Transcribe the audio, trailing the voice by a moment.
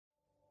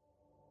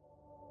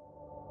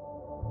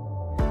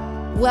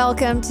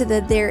Welcome to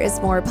the There Is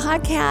More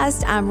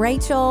podcast. I'm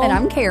Rachel. And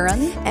I'm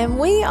Karen. And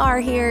we are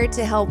here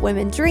to help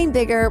women dream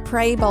bigger,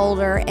 pray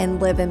bolder, and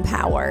live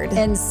empowered.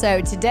 And so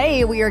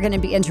today we are going to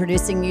be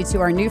introducing you to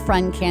our new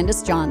friend,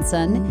 Candace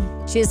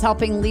Johnson. She is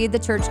helping lead the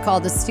church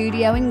called The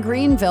Studio in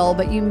Greenville,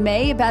 but you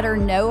may better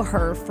know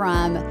her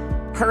from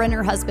her and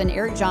her husband,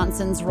 Eric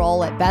Johnson's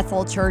role at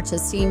Bethel Church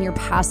as senior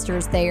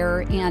pastors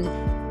there. And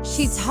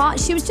she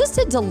was just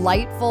a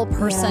delightful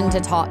person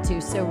to talk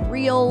to, so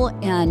real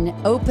and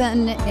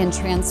open and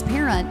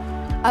transparent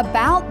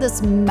about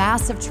this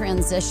massive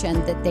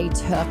transition that they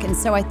took. And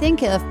so I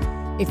think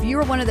if you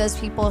are one of those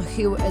people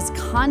who is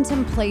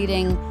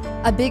contemplating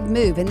a big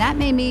move, and that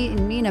may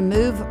mean a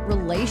move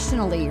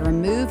relationally or a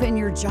move in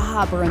your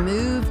job or a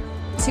move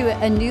to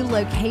a new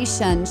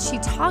location, she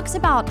talks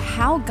about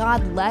how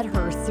God led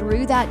her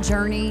through that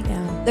journey,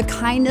 the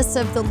kindness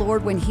of the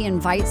Lord when he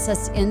invites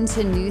us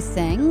into new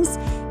things.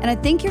 And I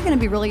think you're going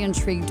to be really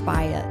intrigued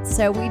by it.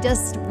 So we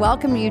just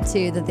welcome you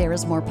to the There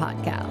Is More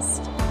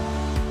podcast.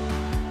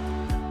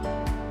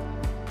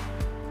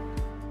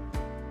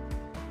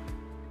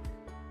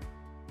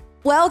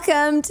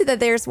 Welcome to the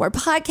There's More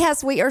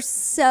podcast. We are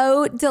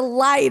so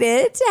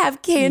delighted to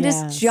have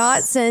Candace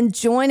Johnson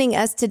joining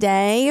us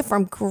today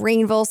from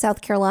Greenville,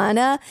 South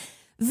Carolina,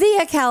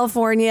 via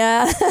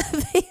California,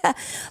 via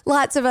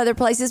lots of other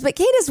places. But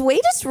Candace,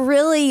 we just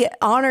really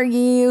honor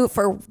you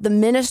for the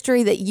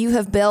ministry that you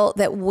have built,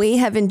 that we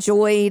have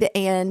enjoyed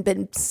and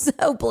been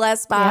so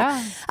blessed by.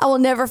 Yeah. I will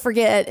never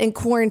forget in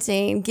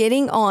quarantine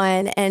getting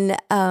on and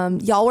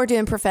y'all were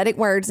doing prophetic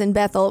words in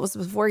Bethel. It was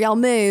before y'all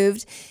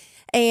moved.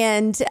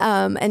 And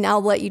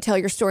I'll let you tell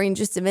your story in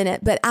just a minute.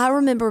 But I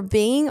remember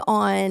being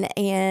on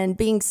and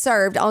being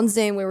served on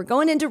Zoom. We were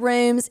going into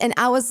rooms and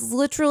I was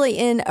literally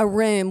in a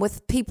room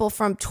with people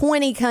from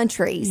 20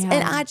 countries. Yeah.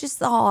 And I just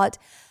thought,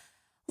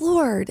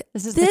 Lord,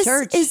 this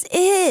is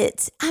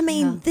it. I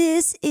mean,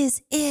 this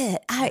is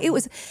it. I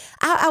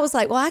was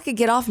like, well, I could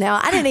get off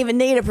now. I didn't even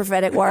need a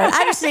prophetic word.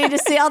 I just need to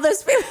see all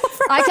those people.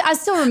 I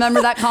still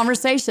remember that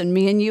conversation,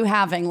 me and you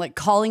having, like,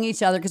 calling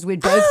each other because we'd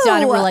both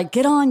done it. We're like,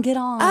 get on.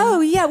 Oh,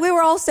 yeah. We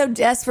were all so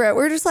desperate.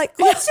 We're just like,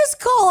 let's just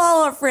call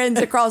all our friends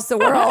across the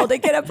world to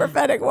get a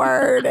prophetic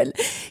word. And,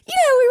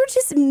 we were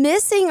just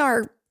missing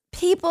our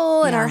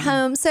people in our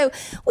home. So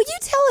will you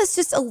tell us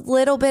just a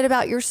little bit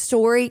about your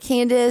story,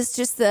 Candace?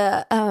 Just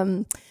the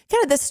kind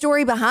of the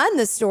story behind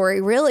the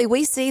story, really.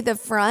 We see the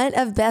front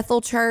of Bethel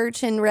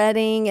Church in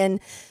Redding,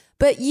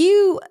 but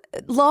you,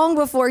 long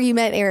before you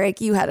met Eric,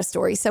 you had a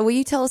story. So will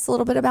you tell us a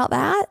little bit about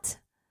that?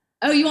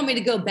 Oh, you want me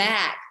to go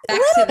back to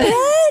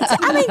the...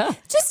 I mean,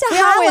 just a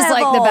high always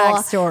level.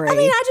 Like the backstory. I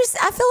mean,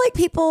 I feel like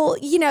people,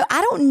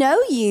 I don't know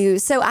you.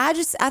 So I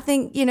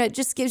think, it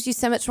just gives you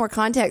so much more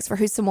context for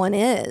who someone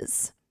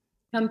is.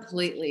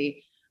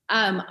 Completely.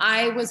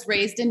 I was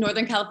raised in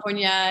Northern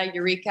California,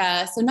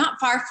 Eureka, so not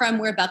far from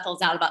where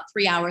Bethel's out, about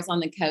 3 hours on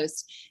the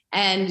coast.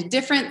 And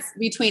difference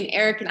between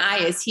Eric and I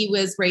is he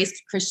was raised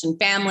Christian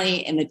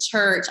family in the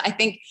church. I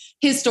think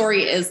his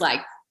story is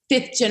like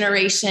fifth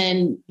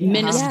generation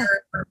minister,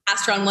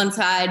 pastor on one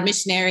side,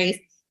 missionaries.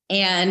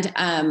 And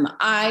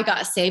I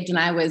got saved when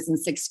I was in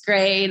sixth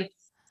grade.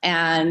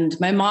 And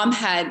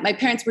my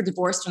parents were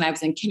divorced when I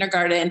was in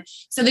kindergarten.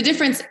 So the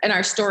difference in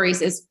our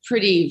stories is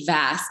pretty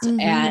vast. Mm-hmm.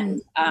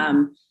 And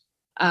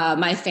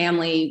my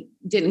family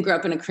didn't grow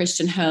up in a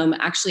Christian home,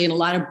 actually in a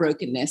lot of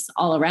brokenness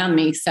all around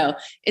me. So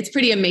it's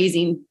pretty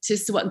amazing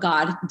just what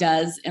God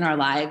does in our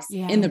lives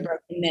in the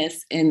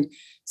brokenness. And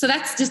so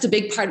that's just a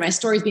big part of my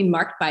story, is being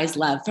marked by his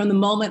love. From the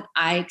moment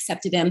I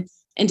accepted him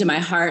into my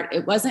heart,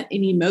 it wasn't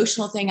an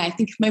emotional thing. I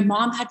think my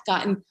mom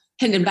had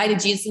invited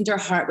Jesus into her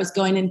heart, was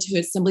going into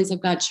Assemblies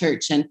of God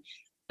Church. And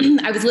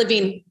I was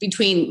living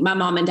between my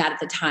mom and dad at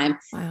the time.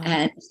 Wow.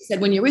 And she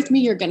said, when you're with me,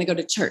 you're going to go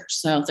to church.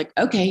 So I was like,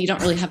 okay, you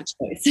don't really have a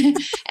choice.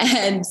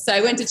 And so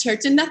I went to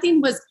church and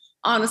nothing was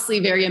honestly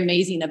very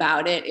amazing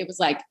about it. It was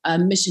like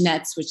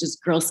missionettes, which is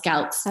Girl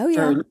Scouts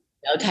for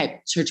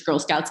type church Girl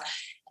Scouts,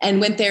 and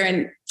went there.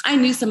 And I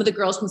knew some of the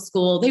girls from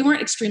school. They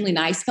weren't extremely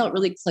nice, felt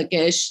really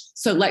cliquish.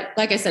 So like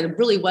I said, it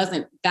really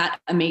wasn't that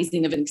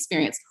amazing of an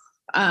experience.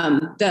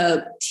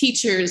 The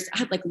teachers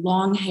had like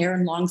long hair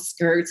and long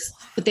skirts,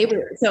 but they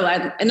were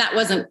and that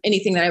wasn't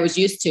anything that I was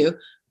used to,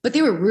 but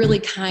they were really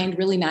kind,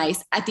 really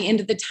nice. At the end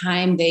of the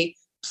time, they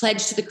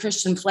pledged to the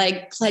Christian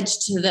flag,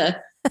 pledged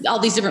to all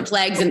these different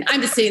flags. And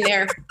I'm just sitting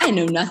there. I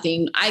know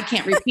nothing. I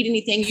can't repeat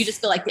anything. You just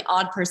feel like the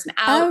odd person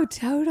out. Oh,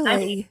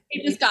 totally.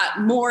 It just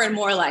got more and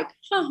more like,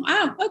 oh,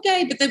 wow,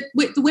 okay. But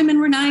the women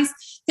were nice.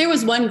 There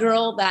was one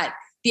girl that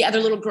the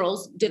other little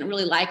girls didn't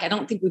really like. I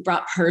don't think we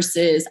brought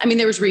purses. I mean,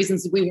 there was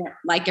reasons we weren't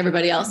like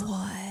everybody else.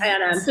 What?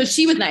 And so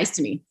she was nice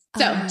to me.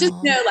 So just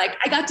know, like,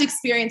 I got to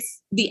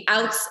experience the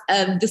outs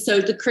of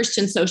the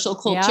Christian social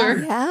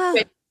culture. Yeah.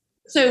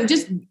 So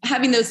just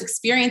having those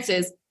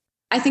experiences,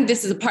 I think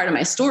this is a part of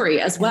my story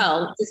as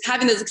well. Just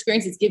having those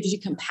experiences gives you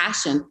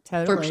compassion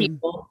for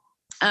people.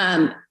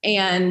 And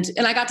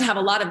I got to have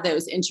a lot of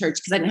those in church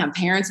because I didn't have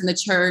parents in the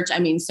church. I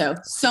mean, so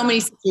many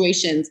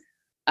situations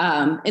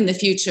in the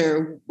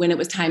future when it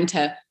was time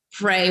to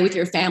pray with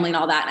your family and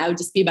all that. And I would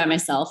just be by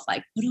myself.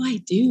 Like, what do I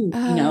do?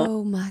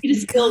 Oh my you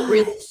just feel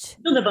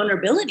the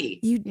vulnerability.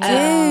 You do.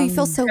 You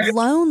feel so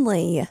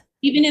lonely.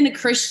 Even in a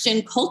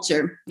Christian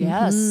culture.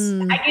 Yes.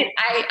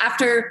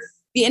 After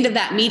the end of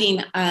that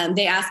meeting,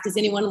 they asked, does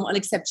anyone want to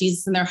accept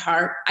Jesus in their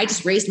heart? I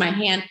just raised my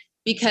hand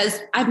because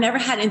I've never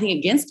had anything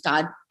against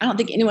God. I don't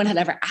think anyone had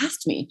ever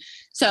asked me.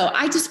 So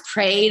I just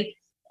prayed.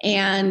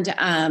 And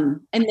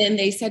then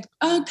they said,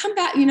 oh, come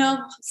back,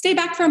 stay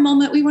back for a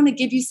moment. We want to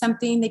give you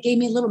something. They gave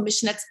me a little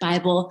Missionettes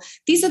Bible.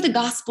 These are the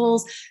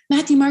Gospels,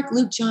 Matthew, Mark,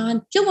 Luke,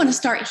 John. You'll want to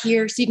start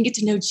here so you can get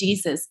to know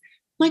Jesus.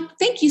 I'm like,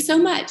 thank you so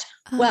much.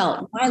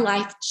 Well, my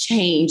life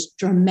changed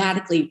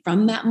dramatically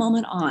from that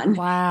moment on.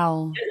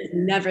 Wow. It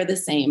was never the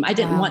same. I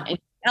didn't want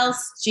anything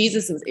else.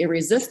 Jesus was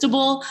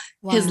irresistible.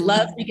 Wow. His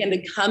love began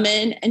to come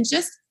in and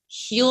just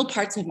heal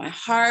parts of my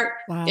heart.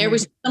 Wow. There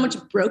was so much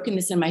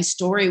brokenness in my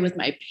story with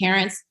my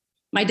parents.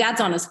 My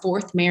dad's on his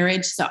fourth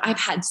marriage. So I've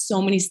had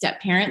so many step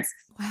parents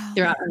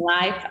throughout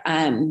my life.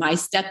 My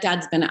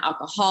stepdad's been an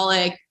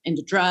alcoholic,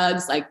 into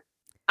drugs. Like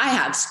I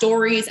have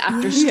stories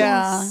after stories.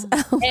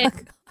 Yeah.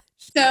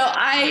 So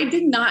I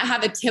did not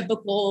have a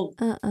typical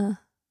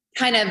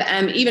kind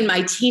of, even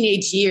my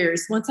teenage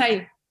years. Once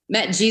I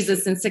met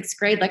Jesus in 6th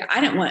grade, like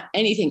I didn't want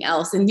anything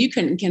else. And you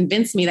couldn't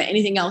convince me that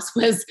anything else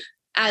was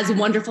as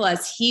wonderful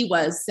as he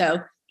was.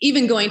 So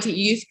even going to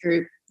youth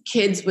group,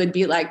 kids would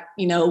be like,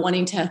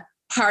 wanting to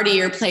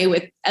party or play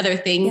with other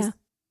things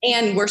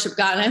and worship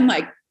God. And I'm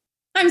like,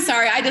 I'm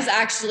sorry, I just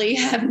actually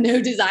have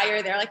no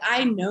desire there. Like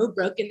I know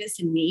brokenness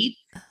and need,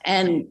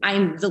 and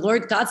I'm the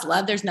Lord, God's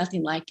love. There's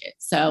nothing like it.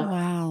 So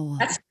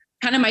that's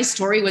kind of my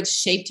story, which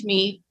shaped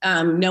me,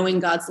 knowing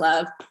God's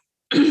love.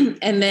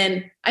 And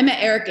then I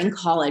met Eric in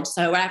college.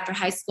 So right after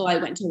high school, I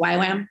went to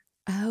YWAM.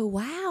 Oh,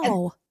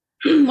 wow.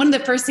 And one of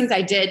the first things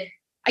I did,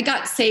 I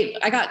got saved.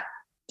 I got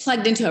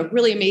plugged into a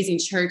really amazing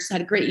church, had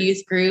a great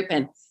youth group.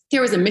 And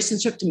there was a mission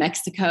trip to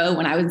Mexico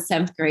when I was in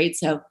 7th grade.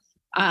 So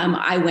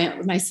I went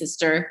with my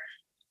sister,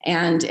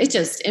 and it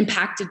just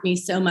impacted me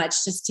so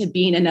much just to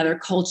be in another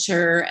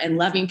culture and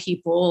loving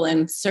people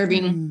and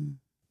serving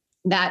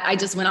that. I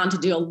just went on to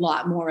do a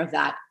lot more of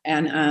that.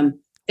 And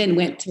then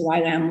went to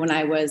YWAM when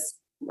I was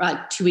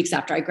 2 weeks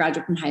after I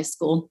graduated from high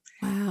school.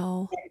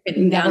 Wow.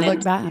 Never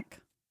looked back.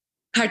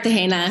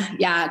 Cartagena,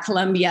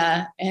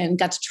 Colombia, and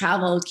got to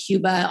travel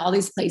Cuba, all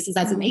these places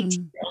as an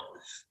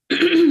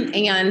 18-year-old.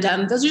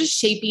 And those are just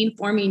shaping,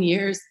 forming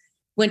years.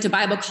 Went to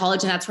Bible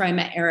college, and that's where I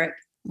met Eric.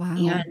 Wow.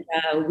 And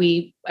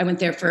I went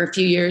there for a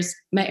few years,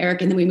 met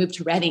Eric, and then we moved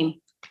to Redding.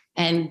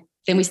 And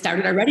then we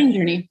started our Redding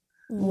journey.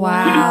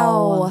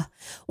 Wow.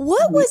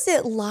 What was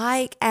it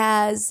like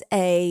as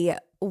a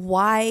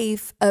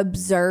wife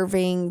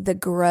observing the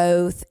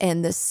growth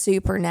and the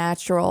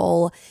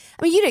supernatural?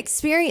 I mean, you'd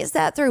experienced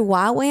that through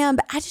YWAM,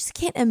 but I just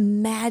can't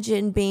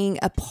imagine being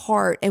a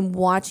part and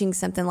watching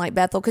something like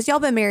Bethel, because y'all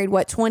been married,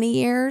 20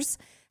 years?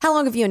 How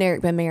long have you and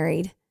Eric been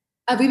married?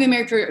 We've been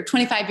married for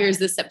 25 years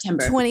this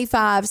September.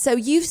 25. So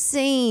you've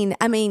seen,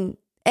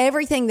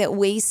 everything that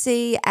we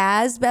see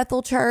as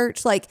Bethel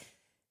Church, like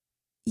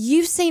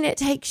you've seen it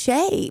take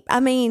shape.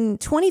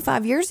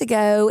 25 years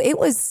ago, it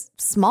was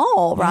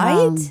small,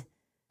 right?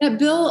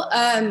 Bill,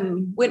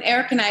 when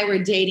Eric and I were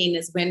dating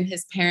is when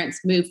his parents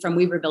moved from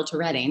Weaverville to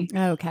Redding.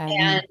 Okay.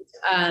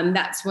 And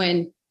that's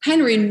when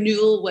kind of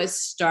renewal was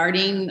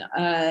starting,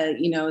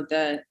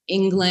 the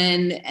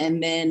England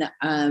and then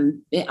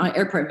on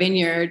Airport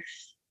Vineyard.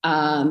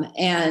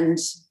 And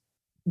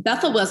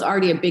Bethel was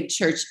already a big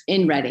church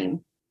in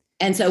Redding.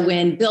 And so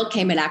when Bill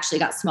came, it actually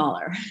got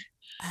smaller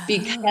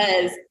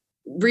because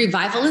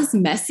revival is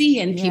messy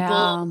and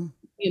people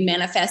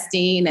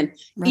manifesting and,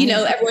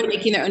 everyone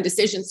making their own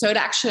decisions. So it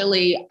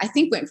actually, I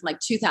think, went from like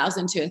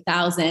 2,000 to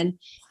 1,000.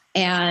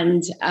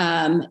 And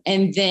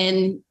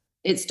then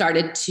it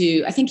started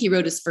to, I think he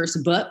wrote his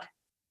first book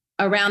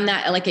around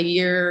that, like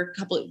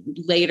couple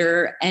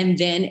later. And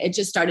then it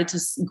just started to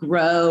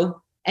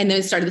grow. And then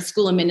it started the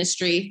school of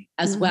ministry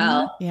as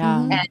well.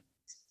 Yeah. And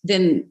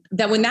then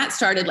when that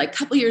started, like a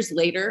couple years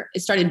later,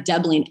 it started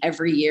doubling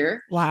every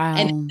year. Wow.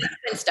 And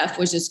stuff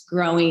was just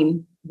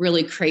growing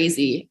really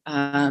crazy.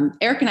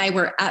 Eric and I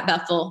were at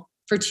Bethel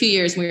for 2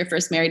 years when we were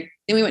first married.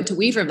 Then we went to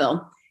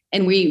Weaverville,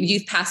 and we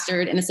youth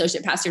pastored and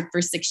associate pastored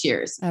for 6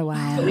 years. Oh,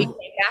 wow. So we came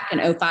back in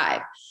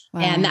 2005.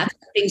 Wow. And that's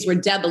when things were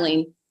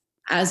doubling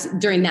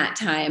during that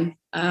time.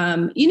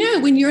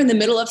 When you're in the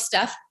middle of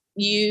stuff,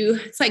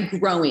 it's like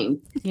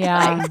growing.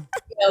 Yeah.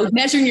 Like,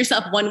 measuring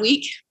yourself 1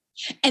 week,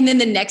 and then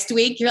the next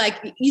week you're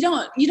like, you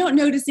don't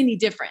notice any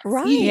difference.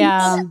 Right.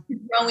 You're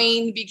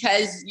growing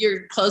because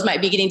your clothes might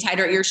be getting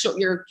tighter.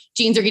 Your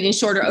jeans are getting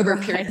shorter over a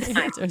period of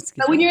time.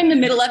 But when you're in the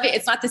middle of it,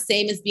 it's not the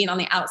same as being on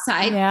the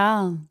outside.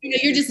 Yeah.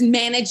 You're just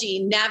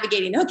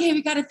navigating. Okay,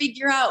 we got to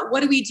figure out,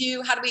 what do we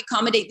do? How do we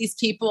accommodate these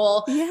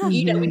people? Yeah.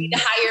 We need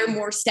to hire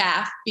more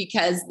staff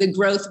because the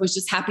growth was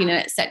just happening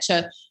at such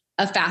a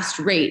fast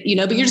rate,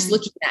 but you're just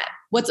looking at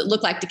what's it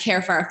look like to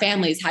care for our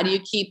families? How do you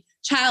keep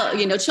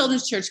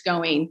children's church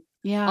going?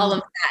 all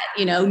of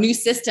that, new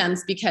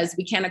systems because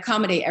we can't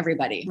accommodate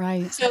everybody.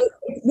 Right. So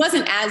it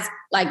wasn't as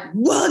like,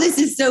 whoa, this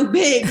is so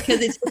big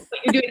because it's what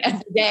you're doing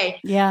every day.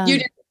 Yeah. You're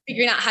just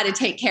figuring out how to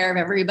take care of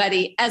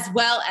everybody as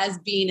well as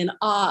being in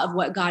awe of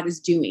what God is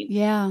doing.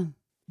 Yeah.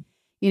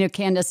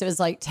 Candace, it was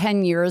like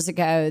 10 years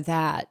ago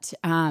that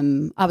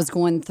I was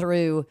going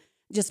through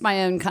just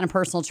my own kind of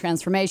personal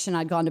transformation.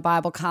 I'd gone to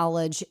Bible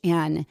college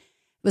and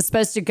was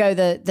supposed to go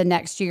the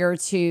next year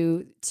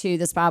to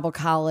this Bible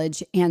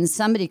college. And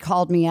somebody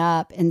called me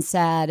up and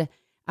said,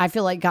 I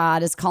feel like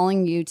God is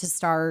calling you to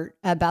start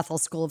a Bethel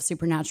School of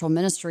Supernatural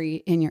Ministry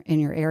in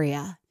your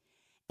area.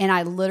 And I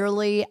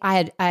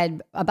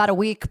had about a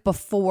week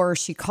before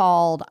she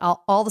called,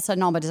 all of a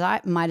sudden, all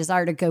my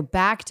desire to go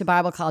back to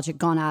Bible college had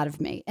gone out of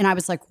me. And I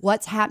was like,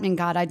 what's happening,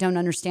 God? I don't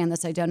understand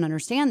this. I don't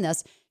understand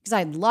this, because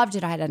I loved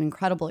it. I had an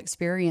incredible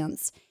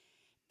experience.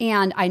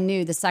 And I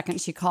knew the second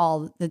she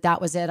called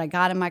that was it. I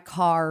got in my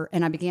car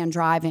and I began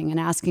driving and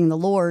asking the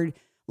Lord,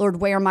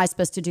 where am I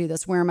supposed to do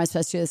this? Where am I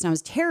supposed to do this? And I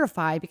was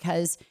terrified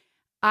because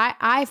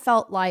I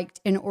felt like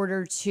in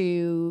order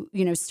to,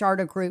 start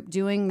a group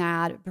doing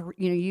that,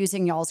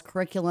 using y'all's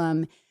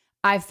curriculum,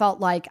 I felt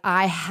like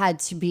I had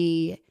to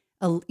be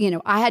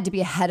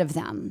ahead of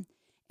them.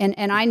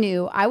 And I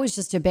knew I was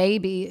just a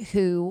baby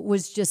who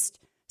was just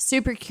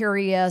super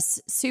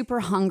curious, super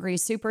hungry,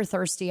 super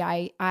thirsty.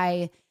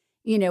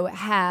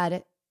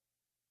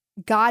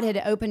 God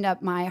had opened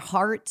up my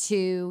heart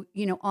to,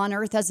 on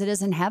earth as it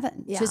is in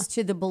heaven, just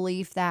to the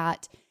belief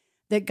that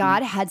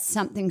God had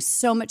something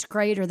so much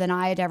greater than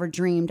I had ever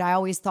dreamed. I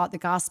always thought the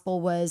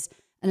gospel was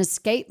an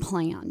escape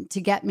plan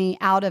to get me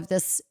out of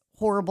this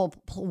horrible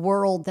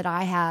world that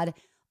I had,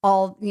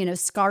 all,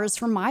 scars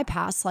from my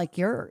past like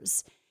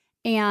yours.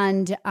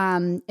 And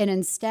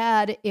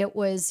instead it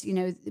was,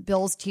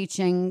 Bill's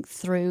teaching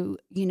through,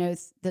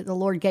 that the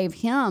Lord gave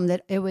him,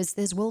 that it was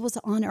his will was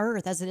on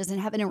earth as it is in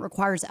heaven. It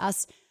requires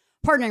us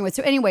partnering with.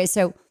 So anyway,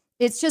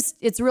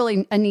 it's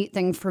really a neat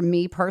thing for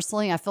me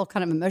personally. I feel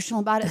kind of emotional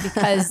about it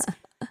because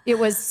it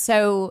was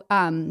so,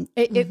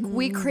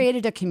 we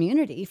created a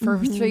community for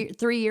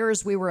 3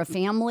 years. We were a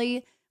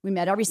family. We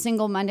met every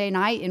single Monday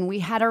night and we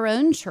had our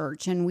own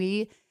church and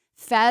we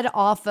fed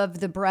off of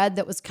the bread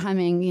that was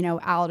coming,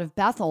 out of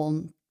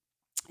Bethel.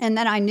 And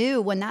then I knew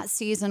when that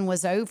season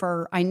was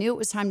over, I knew it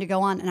was time to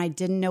go on and I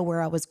didn't know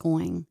where I was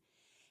going.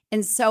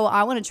 And so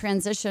I want to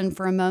transition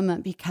for a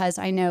moment because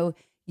I know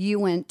you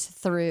went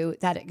through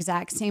that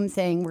exact same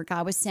thing where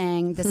God was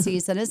saying the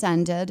season has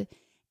ended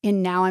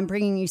and now I'm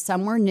bringing you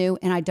somewhere new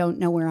and I don't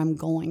know where I'm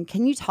going.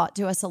 Can you talk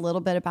to us a little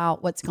bit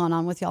about what's gone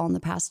on with y'all in the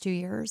past 2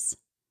 years?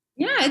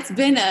 Yeah, it's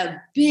been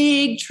a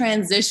big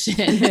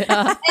transition.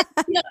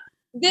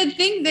 The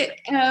thing that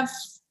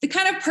the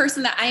kind of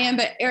person that I am,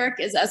 but Eric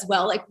is as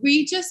well. Like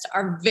we just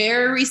are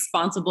very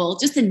responsible,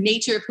 just the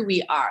nature of who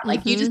we are.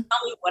 Like you just tell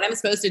me what I'm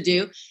supposed to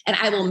do and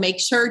I will make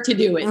sure to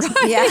do it.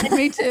 Right. Yeah,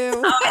 me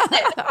too.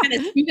 Kind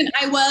of student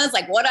I was,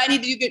 like what I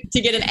need to do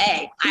to get an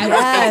A.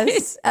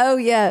 Yes. Oh,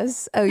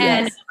 yes. Oh, yes.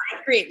 And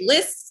I create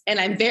lists and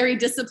I'm very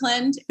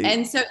disciplined.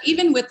 And so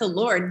even with the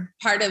Lord,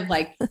 part of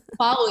like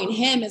following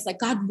him is like,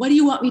 God, what do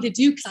you want me to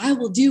do? Because I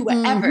will do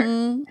whatever.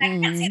 And I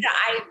can't say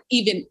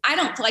that I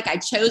don't feel like I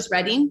chose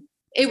Reading.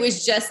 It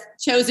was just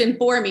chosen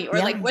for me or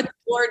like what the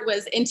Lord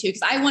was into.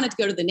 Because I wanted to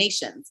go to the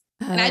nations.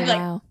 And I'd be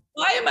like,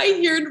 why am I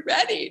here in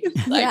Reading?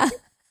 Like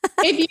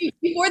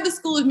before the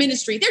School of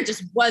Ministry, there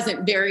just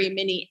wasn't very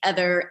many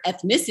other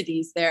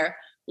ethnicities there,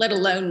 let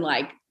alone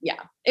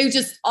it was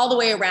just all the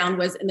way around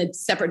was in a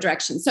separate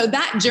direction. So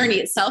that journey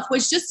itself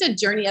was just a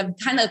journey of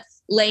kind of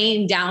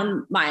laying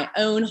down my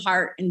own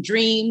heart and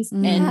dreams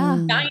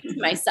and dying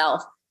to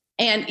myself.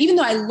 And even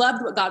though I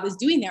loved what God was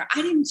doing there,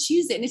 I didn't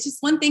choose it. And it's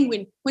just one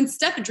thing when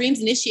stuff dreams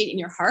initiate in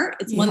your heart,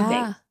 it's one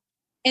thing.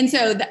 And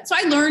so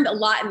I learned a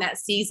lot in that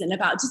season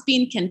about just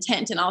being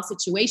content in all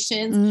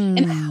situations and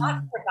that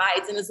God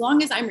provides. And as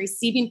long as I'm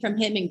receiving from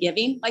him and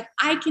giving, like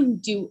I can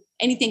do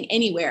anything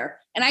anywhere.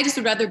 And I just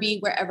would rather be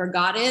wherever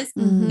God is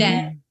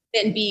than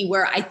be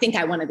where I think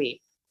I want to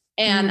be.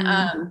 And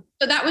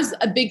so that was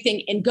a big thing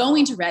in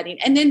going to Reading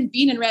and then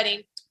being in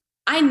Reading.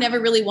 I never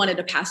really wanted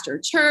to pastor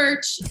a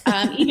church.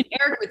 Even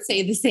Eric would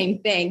say the same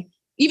thing,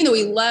 even though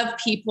we love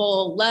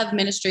people, love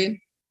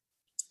ministry.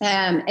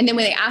 And then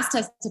when they asked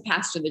us to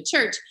pastor the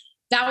church,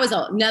 that was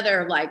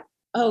another like,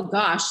 oh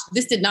gosh,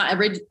 this did not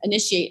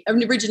originate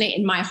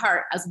in my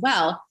heart as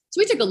well. So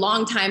we took a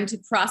long time to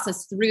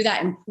process through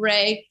that and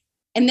pray.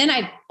 And then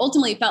I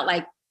ultimately felt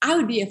like I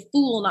would be a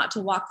fool not to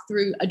walk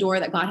through a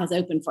door that God has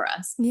opened for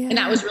us. Yeah. And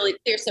that was really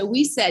clear. So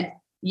we said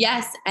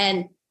yes.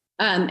 And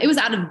it was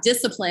out of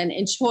discipline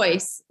and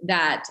choice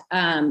that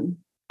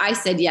I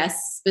said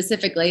yes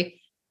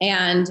specifically.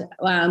 And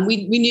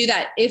we knew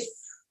that if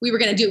we were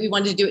going to do it, we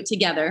wanted to do it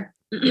together.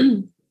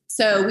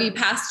 So we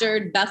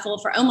pastored Bethel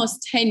for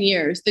almost 10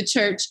 years, the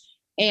church.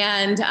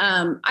 And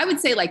I would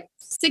say like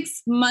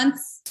 6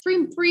 months,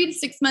 3 to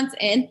 6 months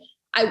in,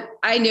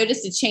 I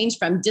noticed a change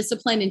from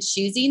discipline and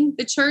choosing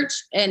the church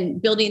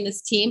and building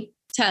this team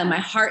to my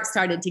heart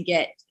started to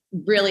get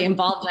really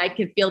involved. And I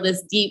could feel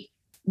this deep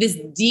this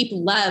deep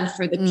love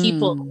for the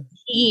people, the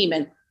team.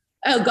 And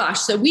oh gosh,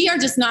 so we are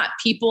just not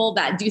people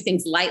that do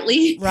things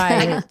lightly.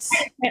 Right.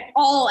 Like,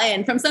 all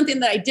in from something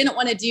that I didn't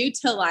want to do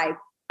to like,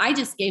 I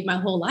just gave my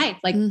whole life.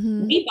 Like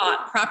we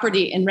bought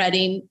property in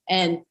Redding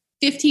and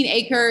 15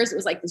 acres. It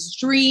was like this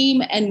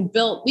dream, and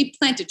we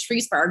planted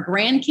trees for our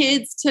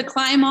grandkids to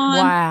climb on.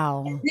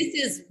 Wow. And this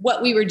is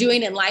what we were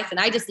doing in life. And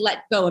I just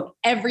let go of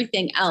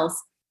everything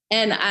else.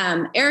 And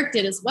Eric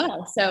did as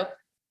well. So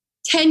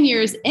 10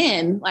 years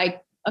in,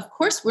 like, of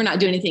course we're not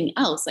doing anything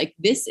else. Like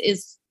this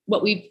is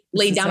what we've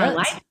laid down our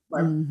life for.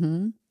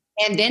 And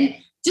then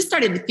just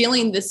started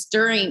feeling the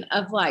stirring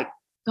of like,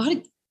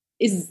 God,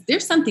 is there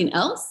something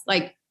else?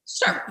 Like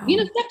stuff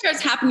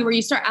starts happening where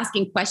you start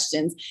asking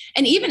questions,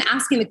 and even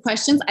asking the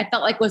questions I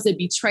felt like was a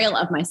betrayal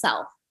of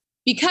myself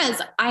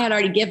because I had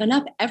already given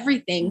up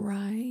everything.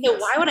 Right. So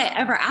why would I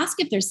ever ask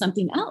if there's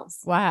something else?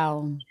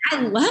 Wow.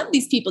 I love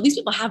these people. These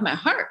people have my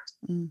heart.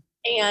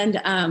 And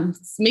it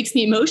makes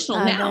me emotional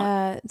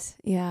now.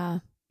 Yeah.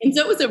 And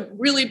so it was a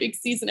really big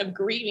season of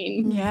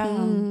grieving. Yeah.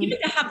 Even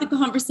to have the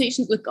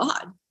conversations with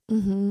God.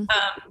 But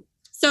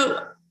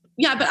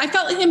I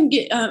felt him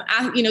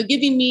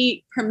giving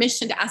me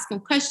permission to ask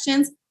him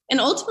questions, and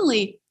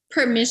ultimately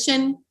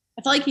permission.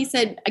 I felt like he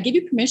said, I give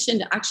you permission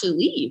to actually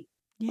leave.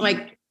 I'm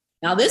like,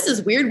 now this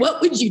is weird.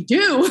 What would you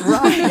do?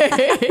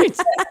 Right.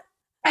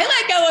 I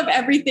let go of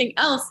everything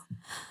else.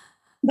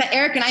 But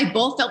Eric and I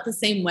both felt the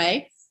same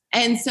way.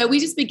 And so we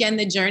just began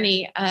the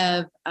journey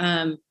of,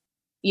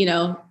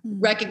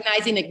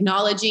 recognizing,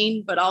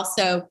 acknowledging, but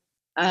also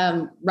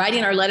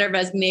writing our letter of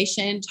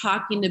resignation,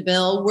 talking to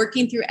Bill,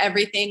 working through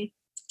everything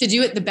to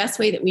do it the best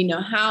way that we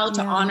know how,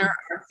 to honor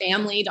our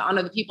family, to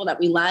honor the people that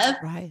we love.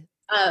 Right.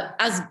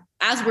 As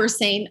we're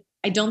saying,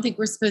 I don't think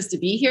we're supposed to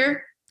be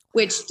here,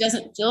 which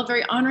doesn't feel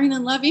very honoring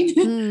and loving.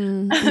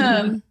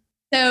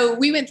 So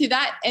we went through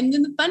that. And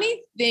then the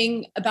funny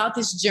thing about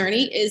this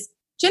journey is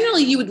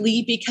generally you would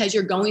leave because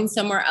you're going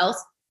somewhere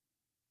else.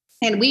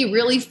 And we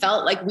really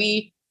felt like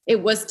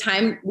it was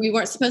time. We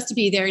weren't supposed to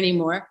be there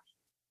anymore,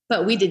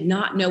 but we did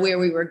not know where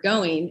we were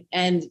going.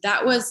 And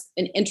that was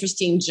an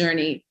interesting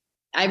journey.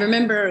 I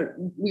remember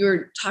we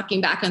were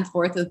talking back and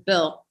forth with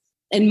Bill,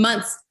 and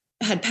months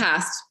had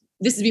passed.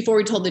 This is before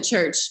we told the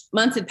church.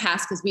 Months had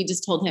passed because we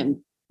just told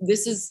him,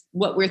 this is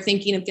what we're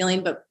thinking and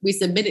feeling, but we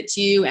submit it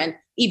to you, and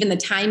even the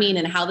timing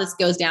and how this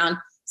goes down.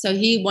 So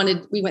we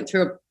went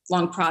through a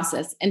long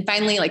process. And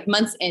finally, like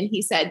months in,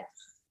 he said,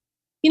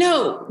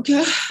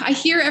 I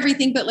hear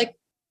everything, but like,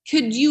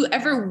 could you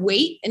ever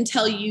wait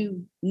until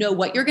you know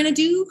what you're going to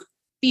do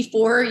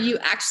before you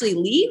actually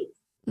leave?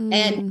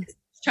 And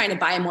trying to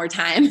buy more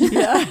time.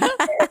 Yeah.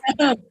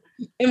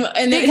 And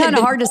it's kind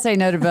of hard to say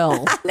no to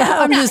Bill.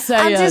 I'm just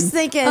saying. I'm just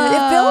thinking, if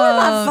Bill were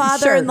my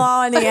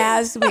father-in-law and he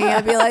asked me,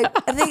 I'd be like,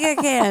 I think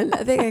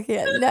I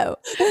can. No,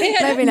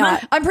 maybe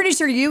not. I'm pretty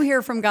sure you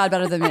hear from God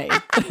better than me.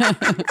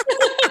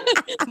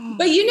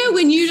 But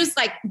when you just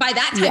like, by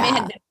that time it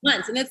had been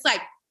months, and it's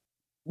like,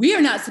 we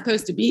are not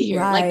supposed to be here.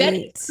 Right. Like that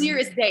is clear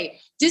as day.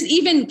 Just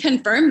even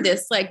confirm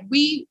this. Like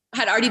we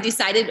had already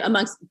decided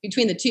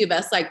between the two of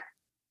us, like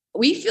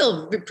we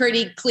feel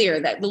pretty clear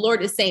that the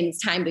Lord is saying it's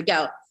time to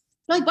go.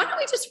 Like, why don't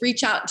we just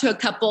reach out to a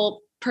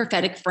couple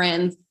prophetic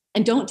friends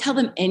and don't tell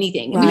them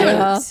anything? Right. We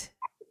haven't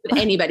with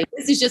anybody.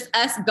 This is just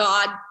us,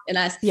 God, and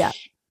us. Yeah.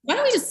 Why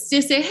don't we just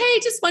say, hey,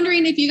 just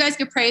wondering if you guys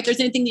could pray if there's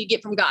anything that you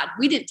get from God.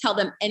 We didn't tell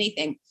them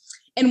anything.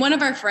 And one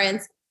of our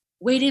friends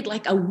waited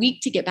like a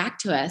week to get back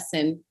to us.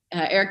 And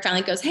Eric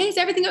finally goes, hey, is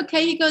everything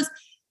okay? He goes,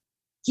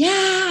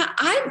 yeah,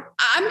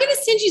 I'm going to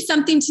send you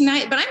something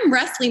tonight, but I'm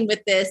wrestling with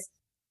this.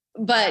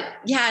 But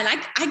yeah,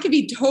 and I could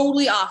be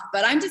totally off,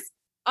 but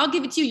I'll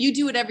give it to you. You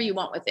do whatever you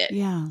want with it.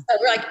 Yeah. So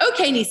we're like,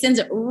 okay. And he sends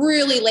it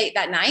really late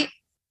that night.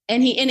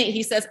 And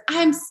he says,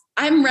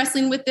 I'm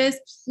wrestling with this.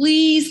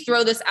 Please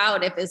throw this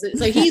out.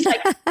 So he's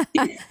like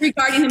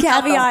regarding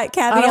himself. Caveat.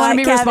 I don't want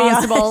to be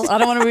responsible. I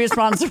don't want to be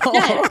responsible.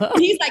 Yeah.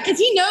 He's like, because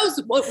he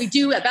knows what we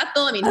do at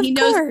Bethel. I mean, he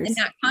knows in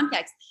that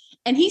context.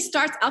 And he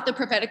starts out the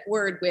prophetic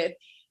word with,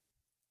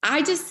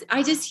 I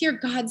just hear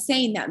God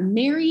saying that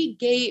Mary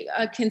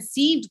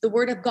conceived the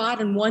word of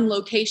God in one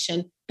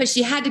location, but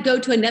she had to go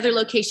to another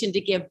location to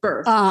give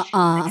birth. A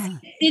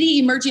city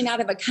emerging out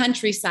of a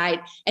countryside.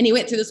 And he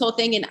went through this whole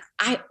thing. And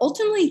I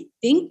ultimately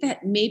think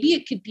that maybe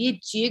it could be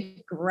a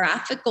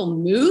geographical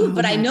move,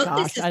 but I know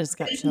this is. I just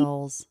got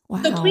chills.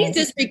 Wow. So please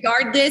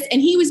disregard this.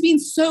 And he was being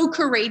so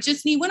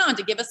courageous. And he went on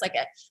to give us like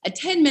a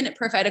 10-minute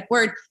prophetic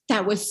word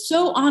that was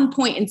so on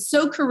point and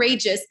so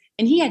courageous.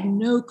 And he had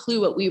no clue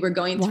what we were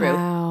going through.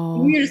 Wow.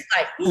 And we were just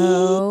like,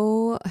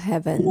 oh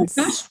heavens.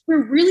 Oh gosh,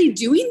 we're really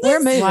doing this? We're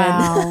moving.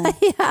 Wow.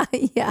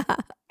 Yeah.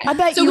 I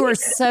bet you were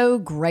so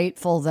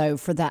grateful though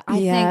for that. I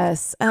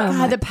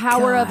think the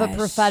power of a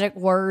prophetic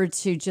word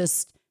to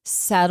just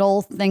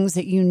settle things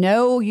that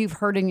you've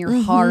heard in your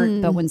heart.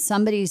 But when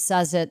somebody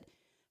says it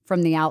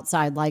from the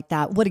outside like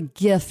that, what a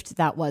gift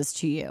that was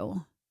to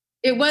you.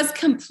 It was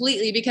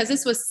completely, because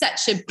this was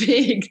such a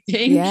big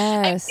thing.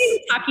 Yes. I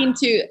think talking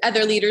to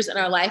other leaders in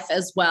our life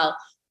as well.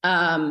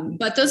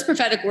 But those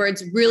prophetic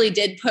words really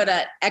did put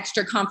an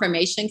extra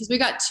confirmation, because we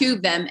got 2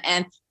 of them,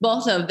 and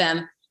both of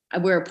them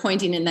were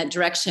pointing in that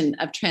direction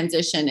of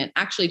transition and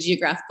actually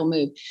geographical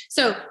move.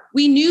 So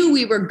we knew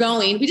we were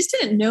going, we just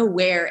didn't know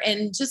where,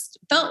 and just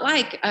felt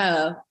like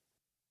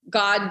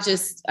God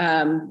just,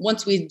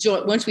 once we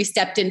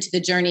stepped into the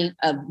journey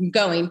of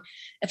going,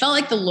 it felt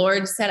like the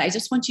Lord said, I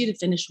just want you to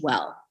finish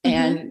well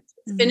and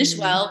finish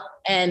well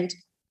and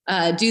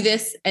do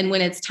this. And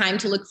when it's time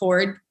to look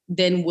forward,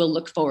 then we'll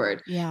look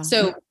forward. Yeah.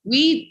 So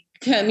we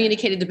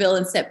communicated the bill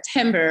in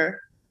September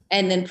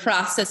and then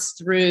processed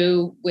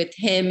through with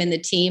him and the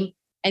team,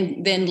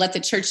 and then let the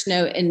church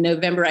know in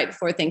November, right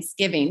before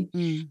Thanksgiving.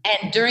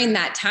 And during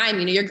that time,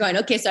 you're going,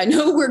 okay, so I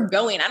know we're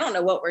going. I don't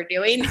know what we're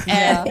doing.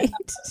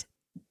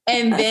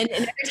 And then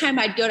every time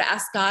I'd go to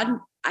ask God,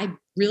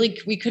 we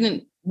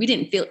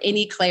didn't feel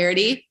any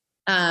clarity.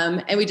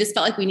 And we just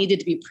felt like we needed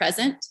to be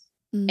present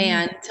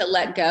and to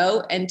let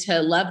go and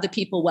to love the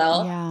people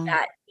well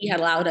that he had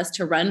allowed us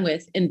to run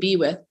with and be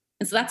with.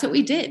 And so that's what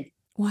we did.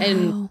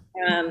 Wow.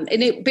 And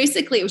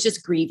it was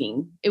just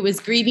grieving. It was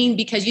grieving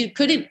because you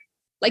couldn't,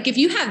 like, if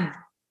you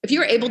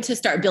were able to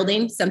start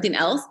building something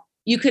else,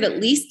 you could at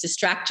least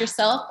distract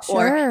yourself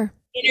or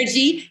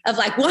energy of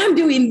like, well, I'm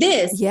doing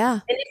this. Yeah.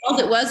 And all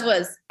it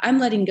was I'm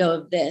letting go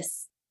of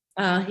this.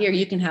 Here,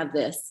 you can have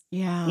this.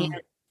 Yeah.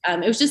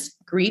 And, it was just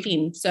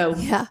grieving. So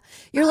yeah,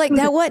 you're like,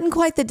 that wasn't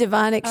quite the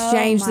divine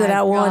exchange that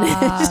I wanted.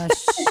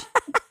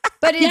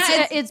 But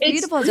it's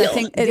beautiful. I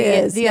think it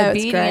is the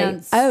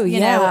obedience. Oh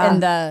yeah,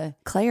 and the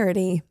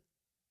clarity,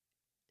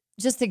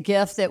 just the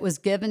gift that was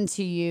given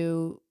to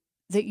you,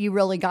 that you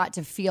really got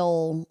to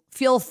feel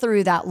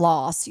through that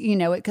loss.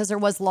 Because there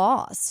was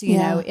loss.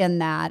 In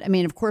that. I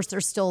mean, of course,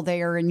 they're still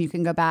there, and you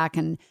can go back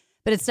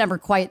but it's never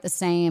quite the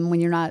same when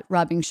you're not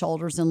rubbing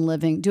shoulders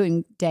and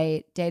doing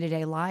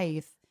day-to-day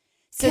life.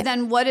 So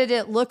then what did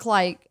it look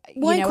like?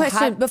 One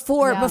question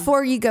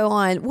before you go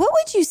on, what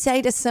would you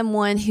say to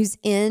someone who's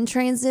in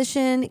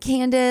transition,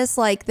 Candace,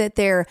 like that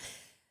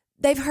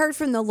they've heard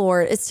from the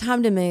Lord, it's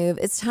time to move,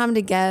 it's time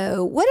to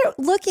go.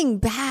 Looking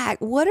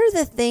back, what are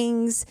the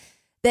things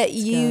that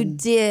you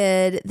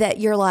did that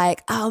you're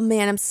like, oh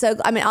man,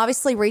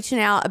 obviously reaching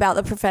out about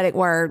the prophetic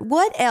word.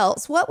 What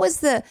else? What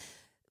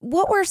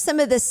were some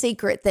of the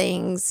secret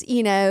things,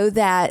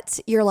 that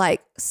you're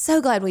like, so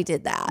glad we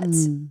did that?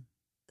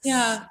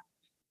 Yeah.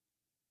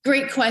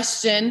 Great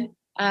question.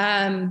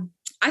 I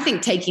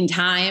think taking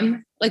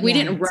time, like we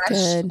didn't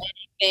rush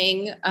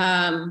anything.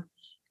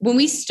 When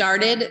we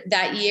started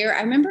that year,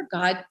 I remember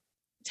God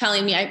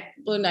telling me,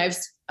 when I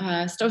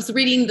was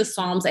reading the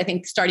Psalms, I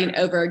think starting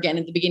over again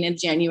at the beginning of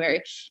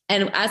January.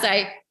 And as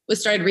I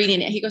started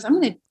reading it, he goes, I'm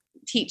going to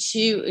teach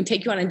you and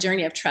take you on a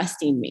journey of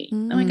trusting me.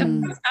 I'm like,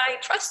 of course I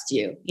trust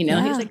you. He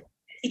was like,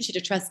 teach you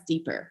to trust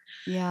deeper.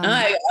 Yeah. I'm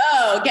like,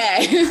 oh,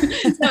 okay.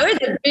 So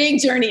it's a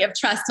big journey of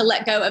trust to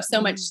let go of so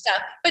much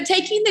stuff, but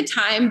taking the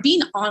time,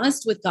 being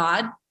honest with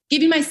God,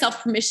 giving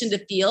myself permission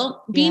to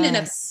feel, being in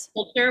a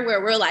culture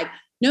where we're like,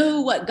 no,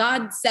 what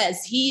God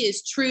says, he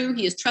is true.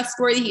 He is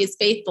trustworthy. He is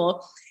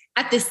faithful.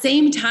 At the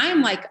same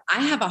time, like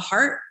I have a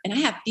heart and I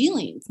have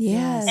feelings.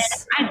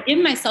 Yes. And I give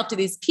myself to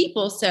these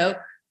people. So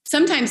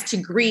sometimes to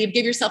grieve,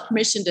 give yourself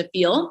permission to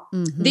feel,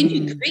 then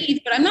you grieve.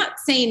 But I'm not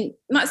saying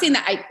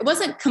that I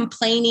wasn't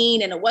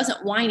complaining and it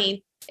wasn't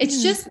whining.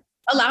 It's just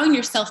allowing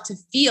yourself to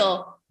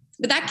feel,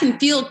 but that can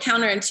feel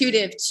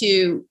counterintuitive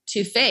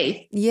to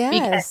faith.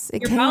 Yes.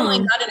 Because you're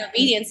following God in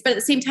obedience, but at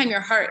the same time,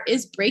 your heart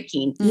is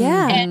breaking.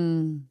 Yeah.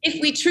 And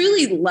if we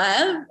truly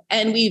love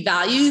and we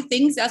value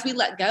things as we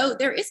let go,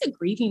 there is a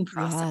grieving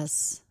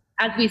process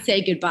as we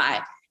say goodbye.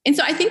 And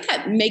so I think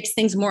that makes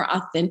things more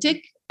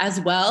authentic as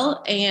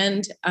well.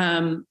 And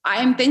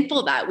I'm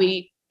thankful that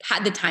we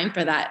had the time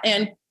for that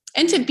and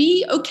to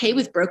be okay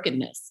with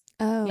brokenness.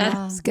 Oh,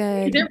 that's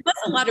good. There was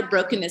a lot of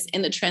brokenness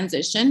in the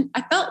transition.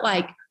 I felt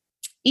like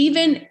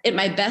even at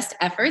my best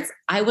efforts,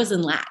 I was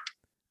in lack.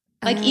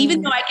 Like,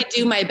 even though I could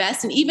do my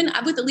best, and even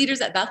with the leaders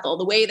at Bethel,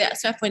 the way that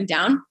stuff went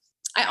down,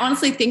 I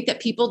honestly think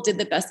that people did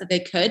the best that they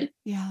could.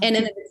 Yeah. And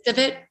in the midst of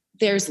it,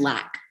 there's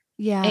lack.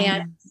 Yeah.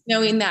 And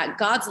knowing that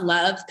God's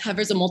love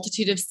covers a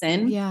multitude of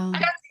sin. Yeah. I got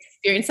to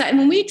experience that. And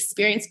when we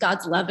experience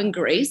God's love and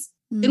grace,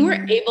 then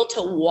we're able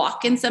to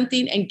walk in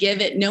something and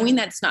give it, knowing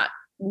that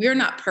we're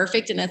not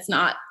perfect, and it's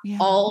not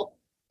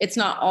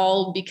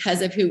all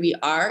because of who we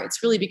are.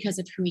 It's really because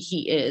of who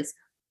he is.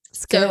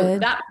 So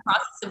that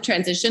process of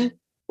transition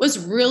was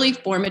really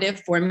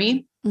formative for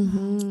me.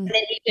 And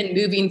then even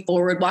moving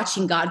forward,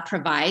 watching God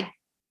provide,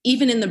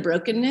 even in the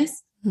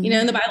brokenness,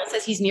 and the Bible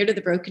says he's near to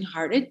the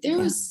brokenhearted.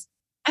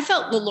 I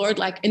felt the Lord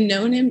and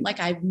known him like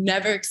I've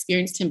never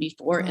experienced him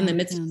before in the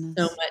midst of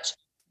so much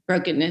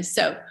brokenness.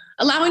 So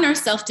allowing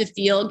ourselves to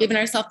feel, giving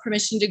ourselves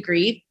permission to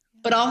grieve,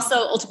 but also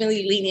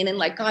ultimately leaning in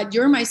like, God,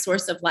 you're my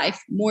source of life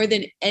more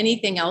than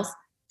anything else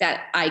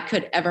that I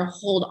could ever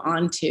hold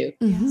on to.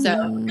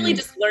 So really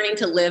just learning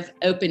to live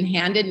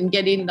open-handed and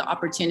getting the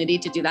opportunity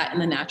to do that in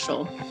the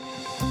natural.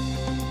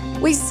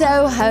 We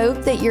so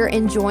hope that you're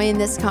enjoying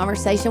this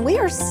conversation. We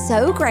are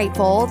so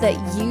grateful that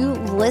you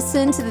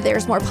listened to the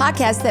There's More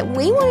podcast, that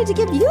we wanted to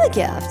give you a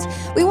gift.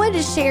 We wanted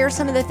to share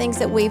some of the things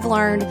that we've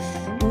learned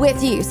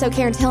with you. So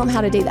Karen, tell them how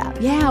to do that.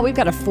 Yeah, we've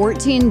got a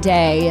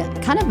 14-day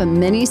kind of a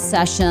mini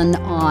session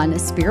on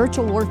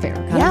spiritual warfare,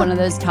 kind of one of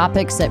those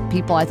topics that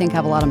people I think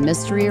have a lot of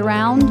mystery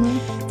around.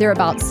 They're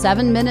about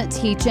 7-minute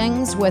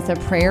teachings with a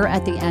prayer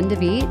at the end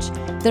of each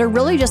that are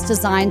really just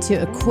designed to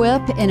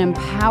equip and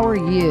empower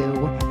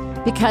you,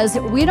 because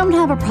we don't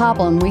have a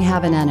problem, we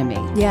have an enemy.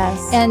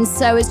 Yes. And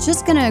so it's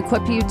just going to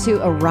equip you to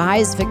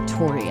arise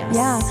victorious.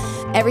 Yeah.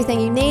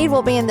 Everything you need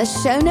will be in the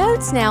show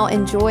notes. Now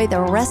enjoy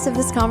the rest of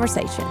this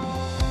conversation.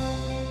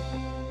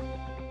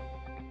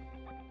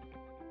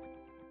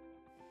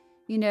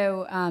 You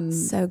know,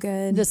 so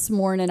good. This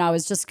morning I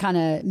was just kind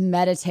of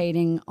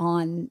meditating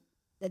on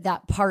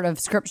that part of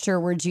scripture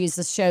where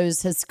Jesus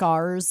shows his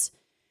scars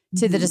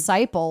to the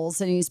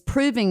disciples, and he's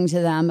proving to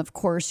them, of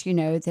course, you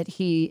know, that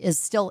he is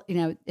still, you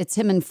know, it's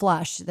him in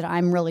flesh, that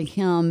I'm really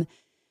him.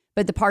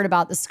 But the part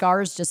about the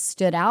scars just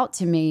stood out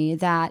to me,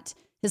 that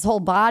his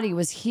whole body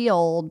was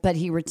healed, but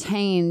he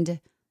retained,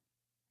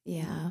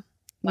 Wow.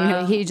 you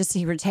know,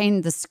 he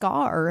retained the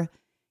scar.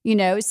 You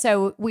know,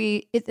 so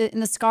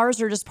and the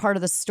scars are just part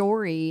of the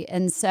story.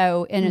 And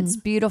so, and it's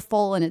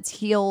beautiful and it's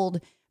healed,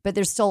 but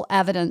there's still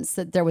evidence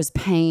that there was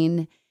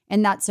pain,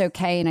 and that's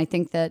okay. And I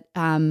think that,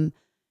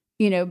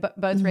 you know,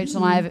 both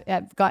Rachel and I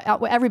have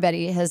got,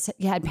 everybody has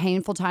had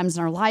painful times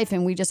in our life,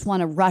 and we just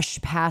want to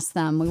rush past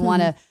them. We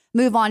want to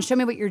move on. Show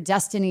me what your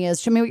destiny is.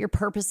 Show me what your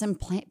purpose and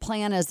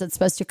plan is that's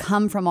supposed to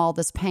come from all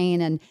this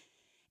pain.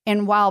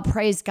 And while,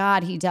 praise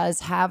God, he does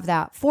have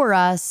that for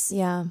us,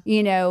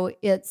 you know,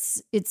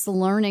 it's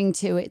learning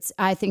to,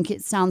 I think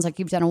it sounds like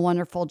you've done a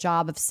wonderful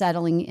job of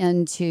settling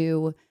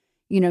into,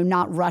 you know,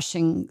 not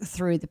rushing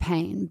through the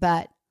pain.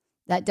 But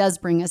that does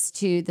bring us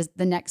to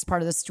the next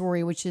part of the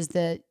story, which is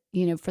that,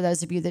 you know, for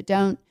those of you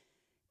that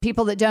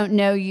people that don't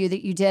know you,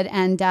 that you did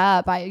end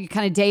up, you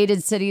kind of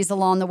dated cities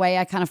along the way.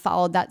 I kind of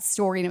followed that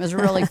story, and it was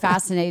really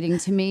fascinating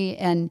to me.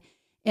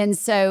 And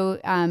so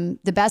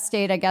the best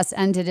date, I guess,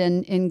 ended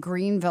in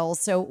Greenville.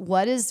 So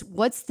what's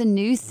the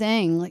new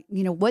thing? Like,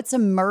 you know, what's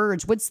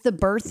emerged? What's the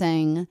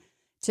birthing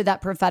to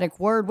that prophetic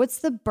word? What's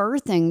the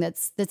birthing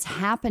that's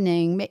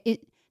happening?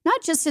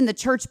 Not just in the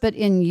church, but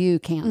in you,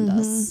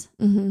 Candace.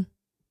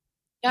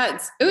 Yeah,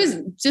 it was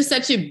just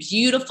such a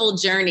beautiful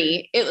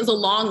journey. It was a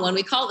long one.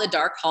 We call it the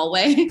dark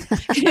hallway.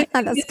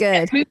 That's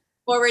good.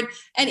 Forward.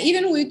 And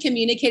even when we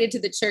communicated to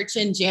the church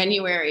in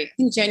January, I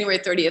think January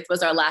 30th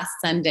was our last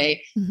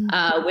Sunday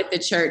with the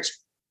church.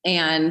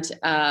 And,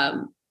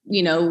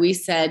 you know, we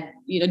said,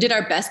 you know, did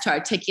our best to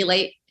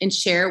articulate and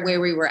share where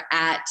we were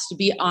at, to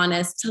be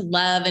honest, to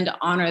love and to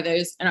honor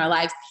those in our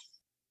lives.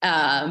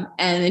 And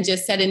it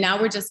just said, and now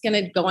we're just going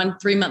to go on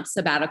 3-month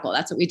sabbatical.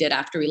 That's what we did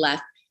after we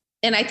left.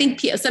 And I think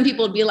some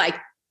people would be like,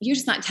 you're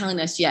just not telling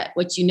us yet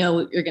what you know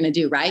what you're going to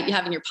do, right? You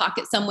have in your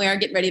pocket somewhere,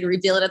 getting ready to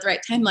reveal it at the right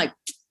time. Like,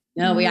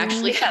 no, we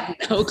actually have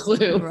no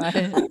clue. Right.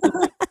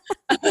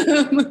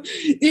 And,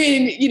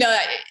 you know,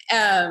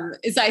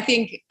 so I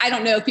think, I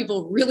don't know if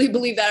people really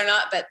believe that or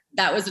not, but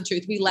that was the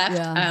truth. We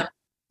left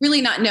really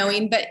not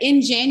knowing. But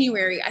in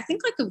January, I think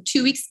like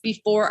 2 weeks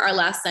before our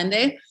last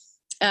Sunday,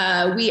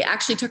 we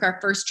actually took our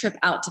first trip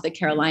out to the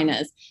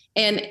Carolinas.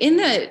 And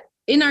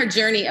in our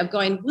journey of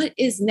going, what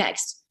is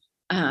next?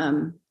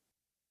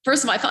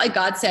 First of all, I felt like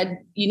God said,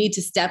 you need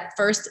to step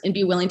first and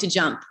be willing to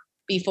jump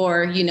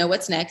before you know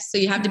what's next. So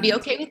you have to be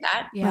okay with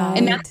that. Yeah.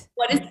 And that's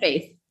what is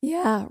faith.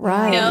 Yeah,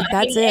 right. You know,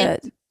 That's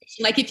it.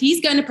 Like, if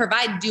he's going to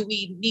provide, do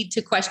we need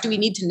to question? Do we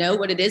need to know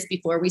what it is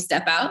before we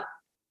step out?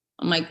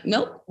 I'm like,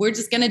 nope, we're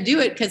just going to do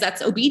it because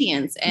that's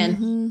obedience,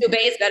 and to obey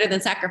is better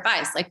than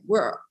sacrifice. Like,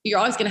 you're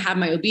always going to have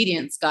my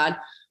obedience, God.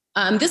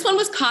 This one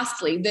was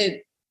costly.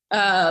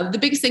 The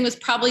biggest thing was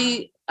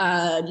probably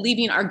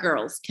leaving our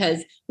girls,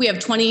 because we have a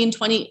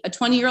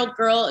 20-year-old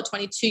girl, a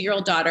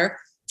 22-year-old daughter,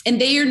 and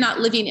they are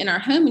not living in our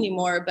home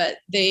anymore, but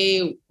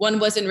one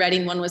was in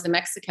Redding, one was in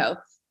Mexico.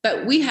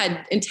 But we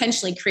had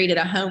intentionally created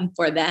a home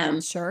for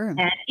them. Sure.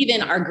 And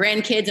even our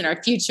grandkids and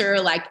our future,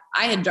 like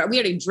we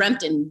already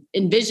dreamt and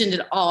envisioned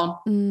it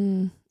all.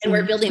 And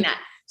we're building that.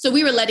 So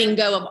we were letting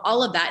go of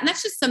all of that. And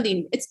that's just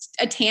something, it's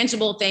a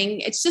tangible thing.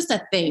 It's just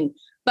a thing,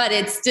 but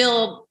it's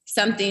still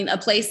something, a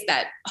place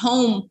that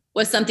home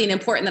was something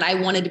important that I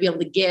wanted to be able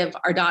to give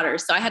our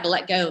daughters. So I had to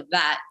let go of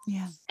that.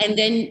 Yeah. And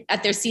then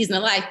at their season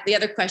of life, the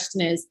other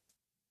question is,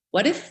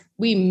 what if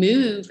we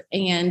move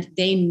and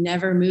they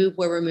never move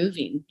where we're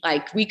moving?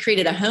 Like, we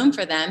created a home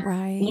for them.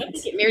 Right. What if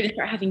they get married and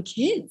start having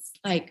kids?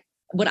 Like,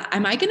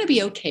 am I going to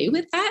be okay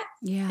with that?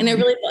 Yeah. And I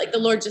really felt like the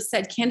Lord just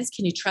said, Candace,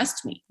 can you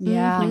trust me?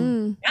 Yeah.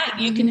 Like, yeah,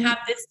 you can have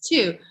this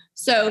too.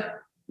 So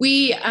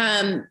we,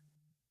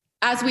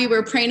 as we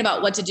were praying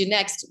about what to do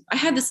next, I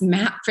had this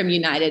map from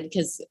United,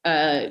 because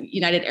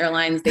United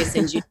Airlines, they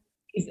send you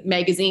these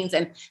magazines,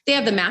 and they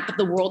have the map of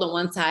the world on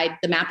one side,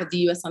 the map of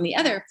the US on the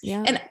other.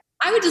 Yeah. And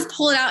I would just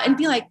pull it out and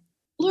be like,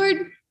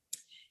 Lord,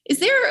 is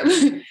there,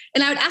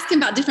 and I would ask him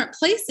about different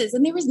places,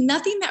 and there was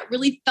nothing that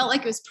really felt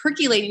like it was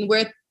percolating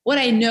with what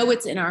I know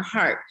it's in our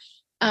heart.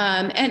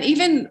 And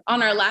even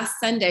on our last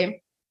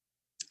Sunday,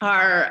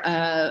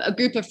 a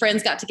group of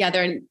friends got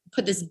together and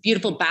put this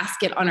beautiful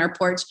basket on our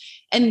porch.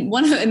 And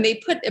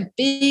they put a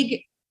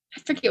big,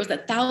 I forget, it was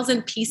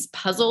 1,000-piece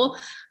puzzle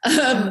of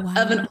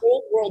an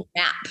old world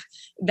map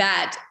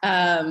that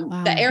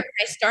that Eric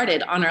and I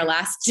started on our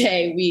last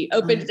day. We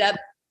opened it up,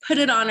 put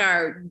it on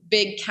our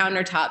big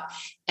countertop.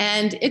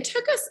 And it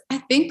took us, I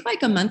think,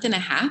 like a month and a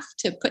half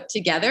to put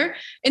together.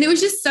 And it was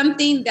just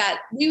something that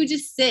we would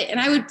just sit and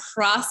I would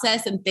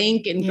process and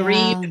think and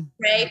grieve and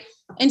pray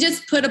and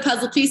just put a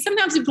puzzle piece.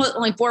 Sometimes we put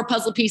only 4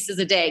 puzzle pieces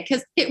a day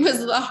because it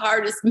was the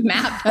hardest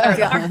map or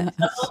the hardest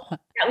puzzle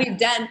that we've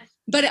done.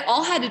 But it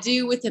all had to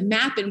do with the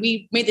map. And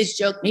we made this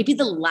joke, maybe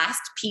the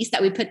last piece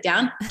that we put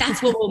down,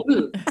 that's what we'll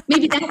move.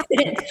 Maybe that's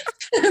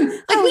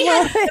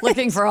it.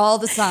 Looking for all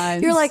the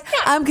signs. You're like,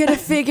 I'm going to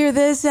figure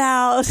this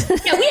out.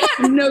 We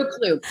had no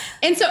clue.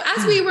 And so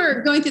as we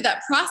were going through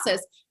that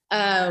process,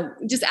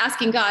 just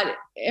asking God,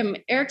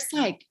 Eric's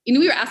like,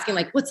 we were asking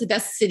like, what's the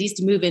best cities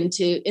to move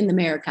into in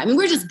America? I mean,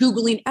 we're just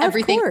Googling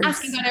everything,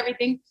 asking God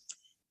everything.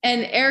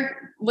 And Eric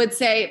would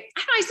say,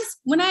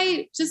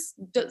 I just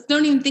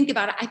don't even think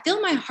about it, I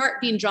feel my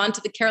heart being drawn to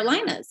the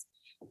Carolinas.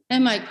 And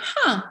I'm like,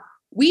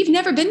 we've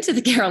never been to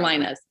the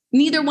Carolinas.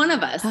 Neither one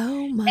of us.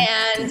 Oh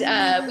my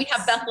goodness. We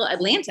have Bethel,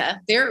 Atlanta.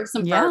 They're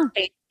some of our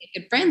good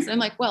friends. And I'm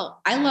like, well,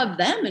 I love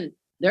them. And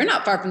they're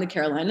not far from the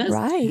Carolinas.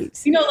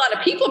 Right. We know a lot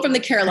of people from the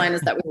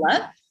Carolinas that we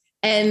love.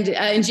 And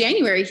in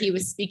January, he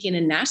was speaking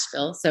in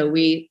Nashville. So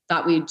we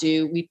thought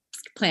we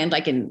planned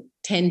like a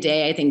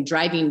 10-day, I think,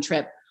 driving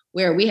trip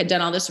where we had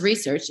done all this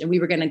research and we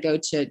were going to go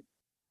to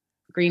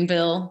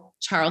Greenville,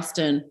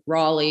 Charleston,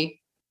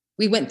 Raleigh.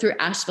 We went through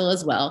Asheville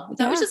as well. We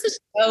thought it was just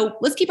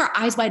let's keep our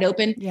eyes wide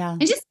open and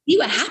just see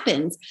what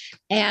happens.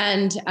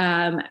 And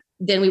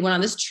then we went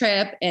on this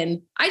trip and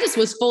I just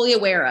was fully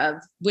aware of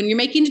when you're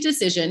making a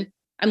decision,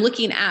 I'm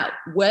looking at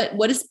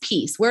what is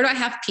peace? Where do I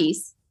have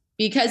peace?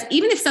 Because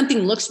even if something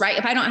looks right,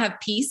 if I don't have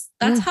peace,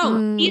 that's how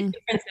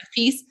difference of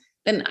peace,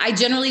 then I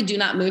generally do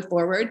not move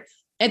forward.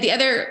 And the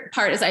other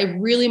part is I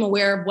really am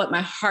aware of what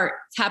is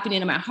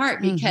happening in my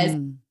heart, because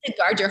to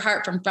guard your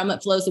heart from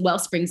it flows the well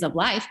springs of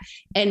life.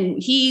 And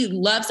he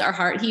loves our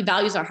heart. He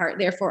values our heart.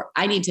 Therefore,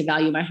 I need to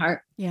value my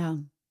heart. Yeah.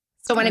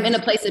 So when I'm in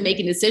a place of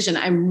making a decision,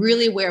 I'm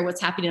really aware of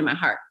what's happening in my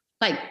heart.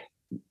 Like,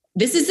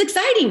 this is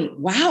exciting.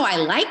 Wow, I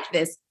like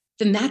this.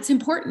 Then that's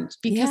important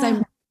because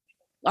I'm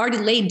already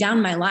laid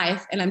down my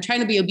life and I'm trying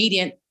to be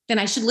obedient. Then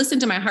I should listen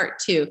to my heart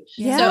too.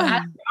 Yeah. So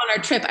as we're on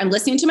our trip, I'm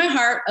listening to my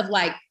heart of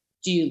like,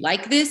 do you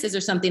like this? Is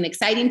there something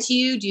exciting to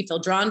you? Do you feel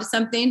drawn to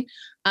something?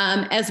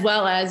 As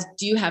well as,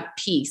 do you have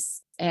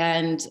peace?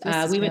 And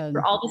we went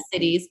through all the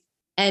cities,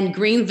 and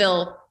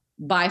Greenville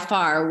by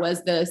far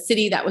was the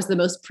city that was the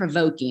most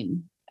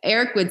provoking.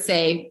 Eric would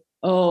say,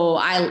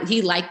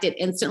 he liked it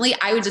instantly.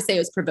 I would just say it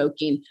was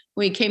provoking.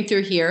 When we came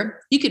through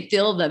here, you could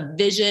feel the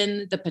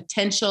vision, the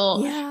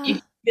potential. Yeah. You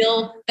could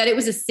feel that it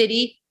was a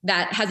city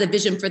that has a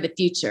vision for the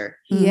future.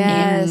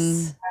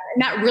 Yes.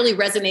 And that really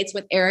resonates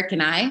with Eric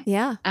and I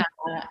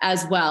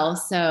as well.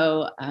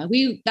 So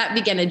that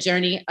began a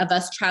journey of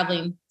us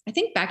traveling, I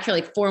think back here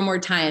like 4 more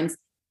times,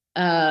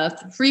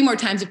 3 more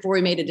times before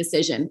we made a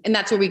decision. And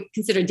that's where we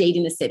consider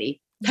dating the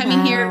city.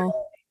 Coming here,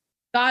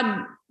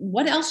 God,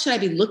 what else should I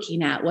be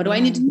looking at? What do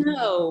I need to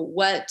know?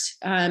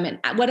 And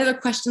what other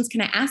questions can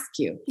I ask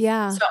you?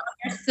 Yeah. So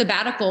on our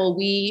sabbatical,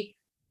 we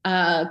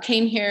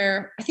came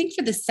here, I think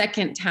for the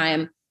second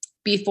time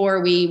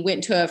before we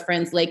went to a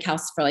friend's lake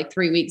house for like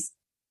 3 weeks.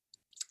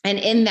 And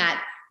in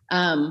that,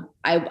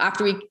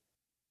 after we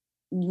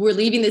were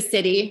leaving the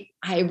city,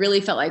 I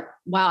really felt like,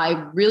 wow,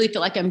 I really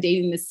feel like I'm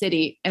dating the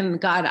city. And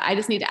God, I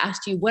just need to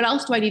ask you, what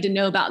else do I need to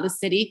know about the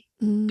city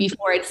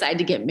before I decide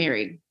to get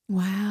married?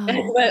 Wow.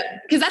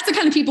 Because that's the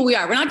kind of people we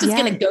are. We're not just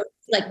going to go,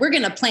 like, we're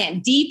going to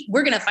plant deep.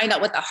 We're going to find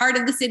out what the heart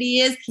of the city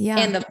is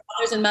and the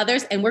fathers and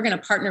mothers, and we're going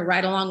to partner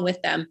right along with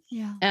them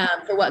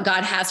for what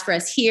God has for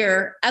us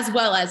here, as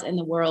well as in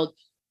the world.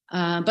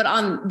 But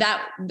on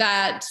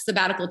that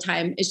sabbatical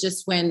time is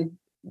just when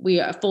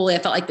I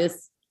felt like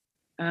this,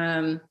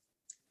 the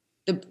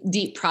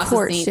deep processing.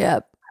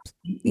 Courtship.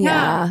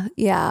 Yeah.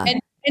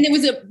 And it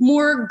was a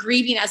more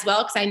grieving as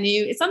well, because I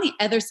knew it's on the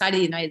other side of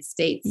the United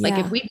States. Like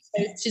if we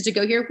chose to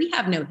go here, we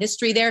have no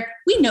history there.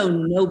 We know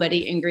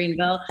nobody in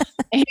Greenville.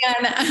 And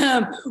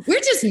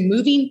we're just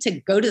moving to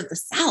go to the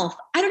South.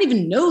 I don't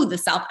even know the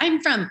South. I'm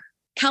from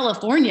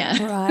California.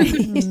 Right.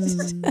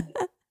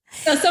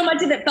 So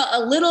much of it felt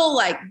a little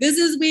like, this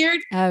is weird.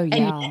 Oh, yeah.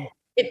 And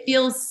it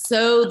feels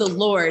so the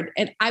Lord.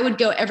 And I would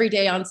go every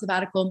day on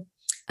sabbatical.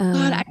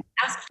 God, I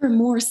ask for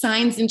more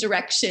signs and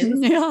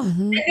directions. Yeah.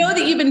 I know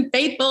that you've been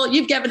faithful.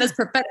 You've given us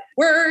prophetic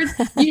words.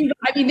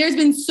 There's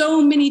been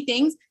so many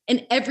things.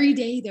 And every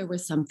day there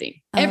was something.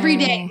 Every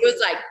day it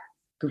was like,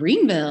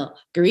 Greenville.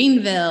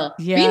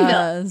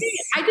 Yes.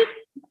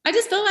 I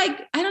just feel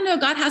like, I don't know,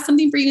 God has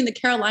something for you in the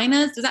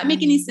Carolinas. Does that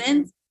make any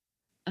sense?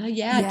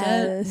 Yeah, it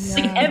does.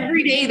 Like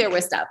every day there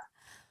was stuff.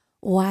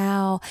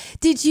 Wow.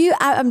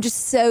 I'm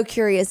just so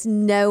curious,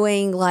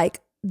 knowing like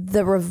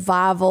the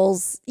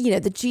revivals,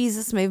 the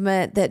Jesus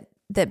movement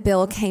that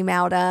Bill came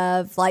out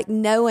of, like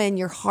knowing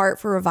your heart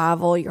for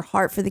revival, your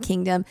heart for the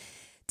kingdom.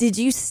 Did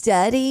you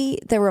study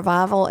the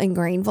revival in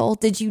Greenville?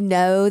 Did you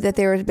know that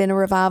there had been a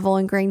revival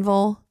in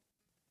Greenville?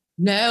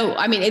 No,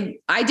 I mean,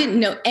 I didn't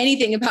know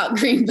anything about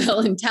Greenville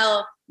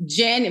until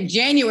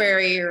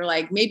January or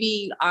like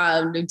maybe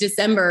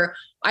December.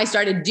 I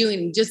started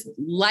doing just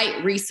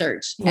light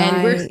research,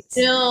 and we're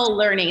still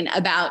learning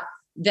about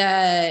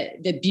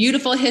the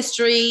beautiful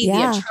history, the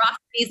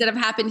atrocities that have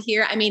happened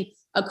here. I mean,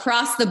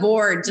 across the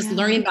board, just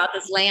learning about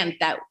this land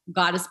that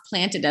God has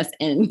planted us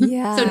in.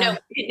 Yeah. So no,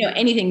 we didn't know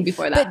anything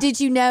before that. But did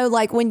you know,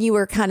 like when you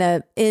were kind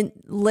of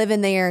living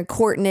there and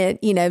courting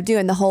it,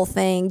 doing the whole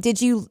thing, did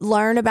you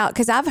learn about,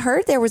 because I've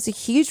heard there was a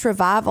huge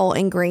revival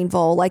in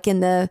Greenville, like in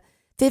the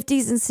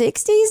 50s and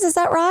 60s. Is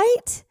that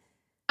right?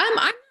 I'm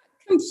not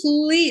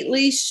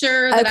completely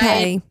sure that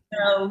I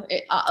know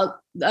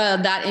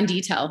that in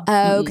detail.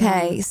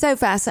 Okay. So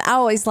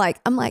fascinating.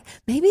 I'm like,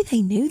 maybe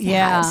they knew that.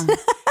 Yeah.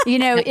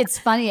 It's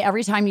funny.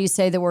 Every time you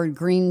say the word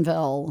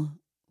Greenville,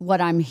 what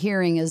I'm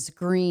hearing is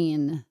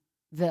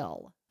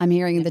Greenville. I'm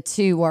hearing the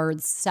two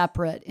words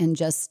separate and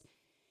just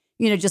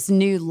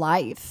new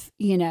life,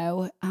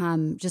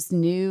 just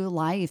new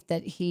life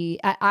that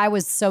I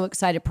was so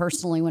excited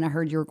personally when I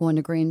heard you were going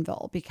to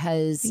Greenville,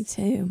 because me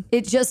too.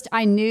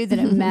 I knew that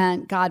it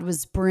meant God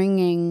was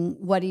bringing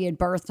what he had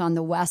birthed on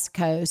the West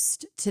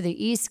Coast to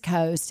the East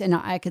Coast. And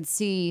I could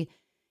see,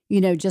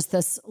 just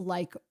this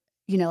like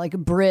a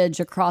bridge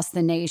across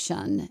the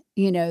nation,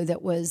 that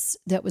was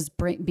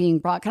being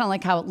brought, kind of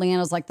like how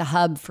Atlanta's like the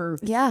hub for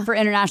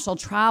international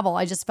travel.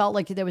 I just felt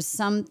like there was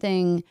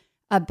something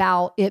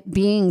about it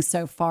being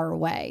so far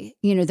away,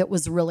 that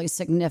was really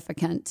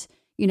significant,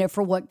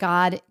 for what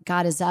God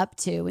is up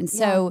to. And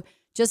so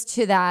just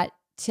to that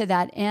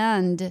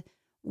end,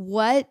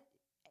 what,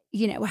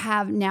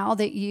 have now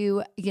that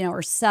you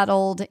are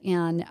settled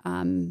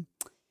and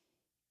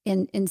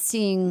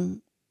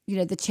seeing,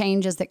 the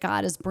changes that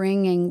God is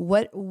bringing,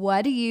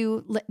 what do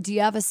you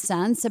have a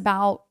sense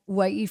about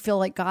what you feel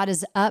like God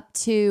is up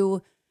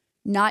to?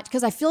 Not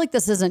because I feel like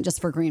this isn't just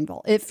for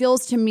Greenville. It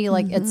feels to me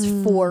like it's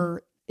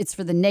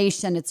for the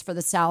nation. It's for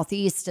the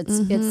Southeast. It's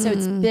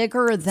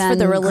bigger than for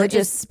the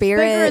religious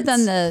spirit.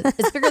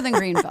 It's bigger than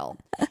Greenville.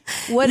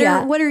 What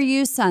are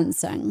you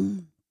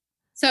sensing?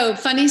 So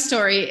funny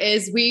story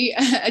is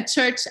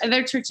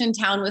another church in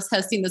town was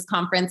hosting this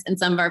conference, and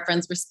some of our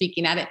friends were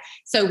speaking at it.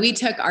 So we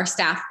took our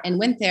staff and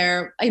went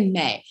there in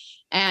May,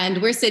 and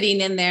we're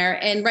sitting in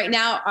there. And right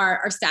now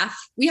our staff,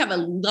 we have a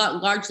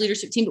large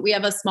leadership team, but we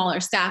have a smaller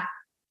staff.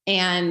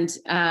 And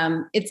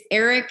it's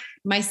Eric,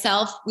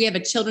 myself, we have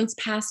a children's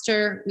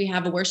pastor, we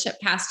have a worship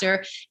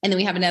pastor, and then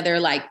we have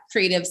another like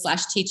creative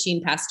 /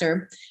 teaching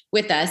pastor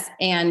with us.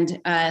 And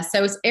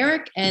so it's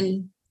Eric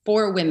and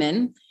 4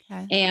 women.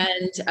 Okay.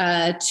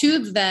 And 2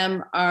 of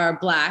them are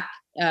Black.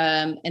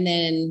 And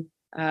then,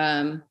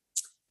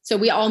 so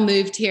we all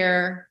moved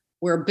here,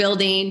 we're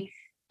building,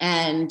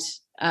 and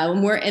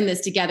when we're in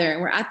this together,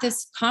 and we're at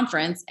this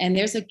conference, and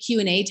there's a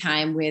Q&A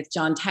time with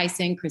John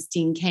Tyson,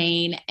 Christine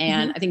Kane,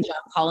 and I think John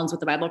Collins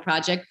with the Bible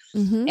Project.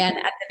 And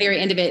at the very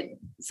end of it,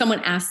 someone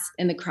asks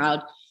in the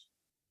crowd,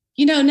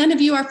 none of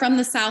you are from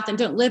the South and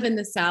don't live in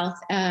the South.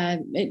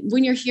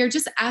 When you're here,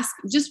 just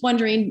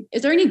wondering,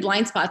 is there any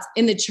blind spots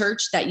in the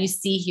church that you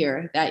see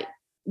here that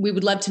we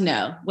would love to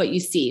know what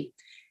you see?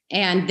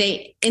 And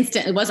it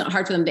wasn't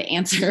hard for them to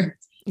answer.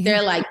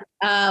 They're like,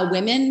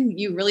 women,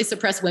 you really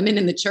suppress women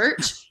in the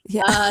church.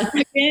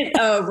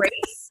 Second,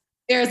 race.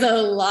 You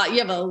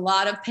have a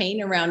lot of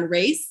pain around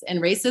race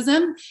and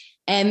racism.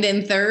 And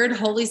then third,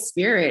 Holy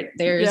Spirit.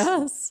 There's a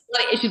lot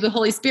of issues with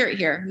Holy Spirit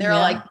here. And they're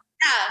all like,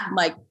 yeah. I'm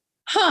like,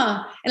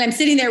 huh. And I'm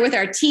sitting there with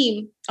our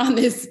team on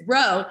this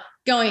row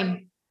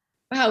going,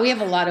 wow, we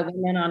have a lot of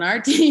women on our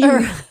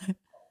team.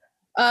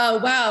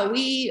 Wow.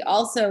 We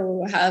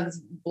also have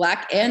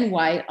Black and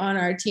white on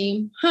our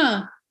team.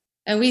 Huh.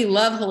 And we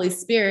love Holy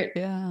Spirit.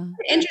 Yeah.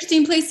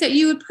 Interesting place that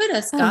you would put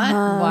us, God.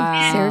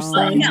 Wow.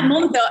 Seriously. In that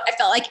moment, though, I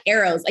felt like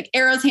arrows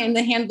hand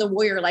the hand of the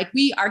warrior. Like,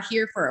 we are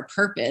here for a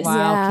purpose.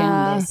 Wow,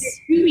 Candace.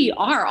 It's who we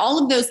are.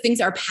 All of those things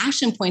are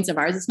passion points of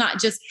ours. It's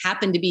not just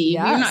happened to be.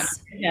 We're not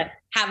trying to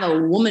have a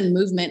woman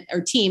movement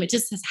or team. It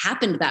just has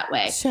happened that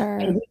way. Sure.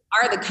 And we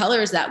are the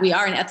colors that we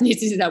are and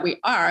ethnicity that we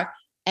are.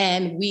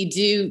 And we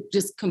do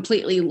just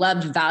completely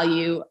love,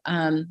 value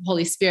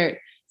Holy Spirit.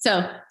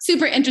 So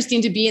super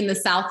interesting to be in the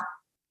South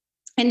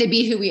and to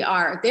be who we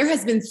are. There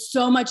has been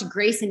so much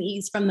grace and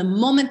ease from the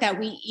moment that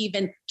we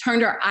even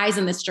turned our eyes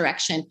in this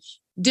direction.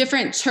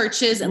 Different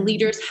churches and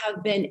leaders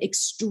have been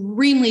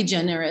extremely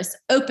generous,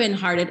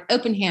 open-hearted,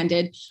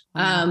 open-handed.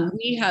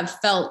 We have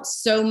felt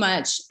so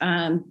much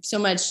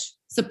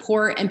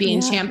support and being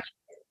championed.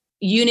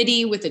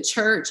 Unity with the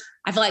church.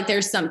 I feel like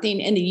there's something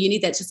in the unity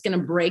that's just going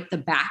to break the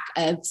back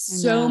of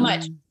so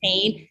much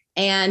pain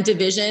and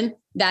division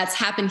that's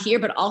happened here,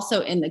 but also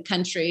in the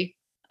country.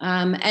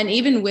 And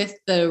even with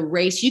the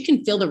race, you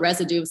can feel the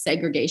residue of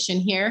segregation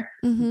here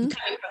coming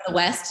from the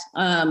West.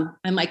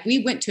 And like,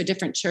 we went to a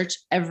different church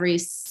every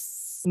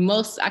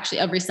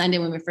Sunday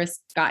when we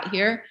first got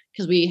here,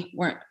 because we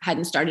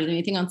hadn't started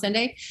anything on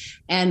Sunday.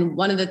 And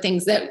one of the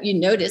things that you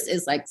notice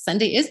is like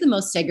Sunday is the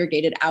most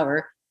segregated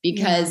hour,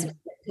 because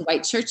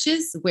white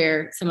churches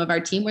where some of our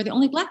team were the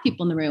only Black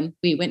people in the room.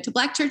 We went to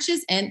Black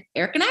churches and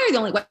Eric and I are the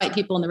only white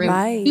people in the room.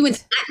 Right. We went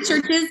to Black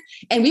churches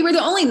and we were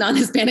the only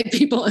non-Hispanic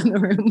people in the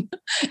room,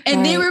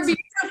 and they were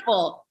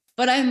beautiful.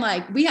 But I'm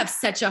like, we have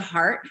such a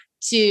heart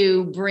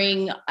to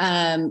bring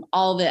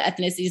all the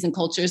ethnicities and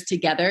cultures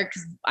together,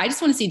 because I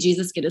just want to see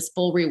Jesus get his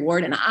full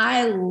reward. And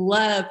I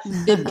love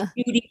the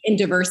beauty in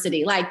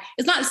diversity. Like,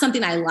 it's not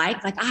something I like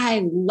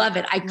I love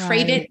it. I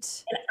crave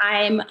it,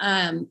 and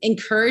I'm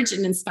encouraged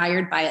and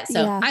inspired by it.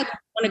 So I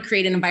want to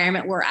create an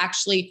environment where we're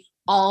actually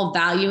all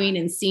valuing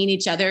and seeing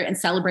each other and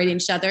celebrating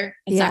each other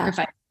and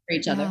sacrificing for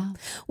each other.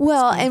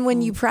 Well, and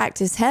when you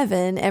practice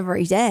heaven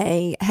every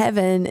day,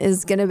 heaven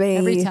is going to be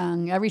every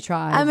tongue, every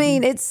tribe. I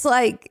mean, it's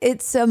like,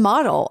 it's a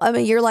model. I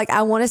mean, you're like,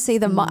 I want to see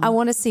I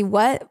want to see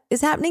what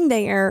is happening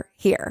there,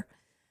 here.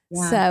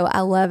 Yeah. So I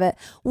love it.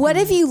 What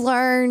have you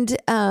learned,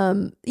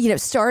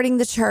 starting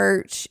the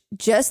church,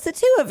 just the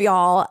two of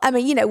y'all? I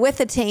mean, with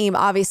the team,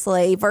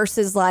 obviously,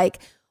 versus like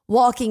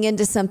walking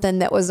into something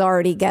that was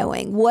already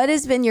going. What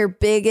has been your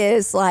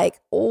biggest, like,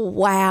 oh,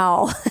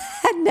 wow, I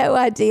had no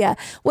idea.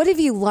 What have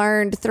you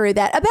learned through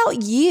that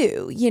about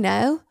you,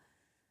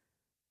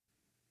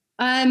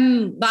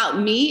 About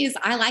me is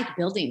I like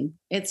building.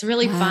 It's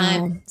really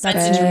fun. I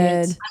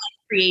like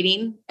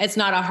creating. It's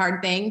not a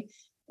hard thing.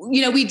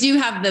 We do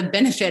have the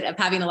benefit of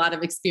having a lot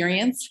of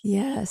experience.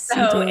 Yes.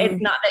 So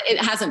it's not that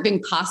it hasn't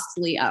been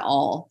costly at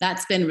all.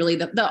 That's been really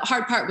the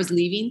hard part was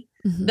leaving.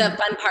 Mm-hmm. The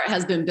fun part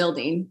has been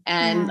building,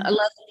 and I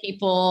love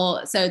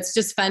people. So it's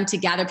just fun to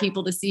gather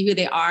people to see who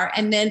they are.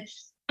 And then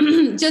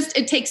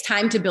it takes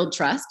time to build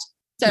trust.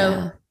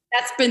 So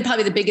that's been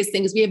probably the biggest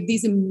thing, is we have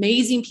these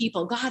amazing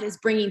people. God is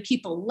bringing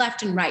people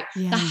left and right,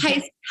 the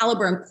highest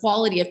caliber and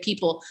quality of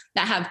people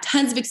that have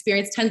tons of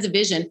experience, tons of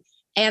vision.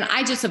 And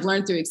I just have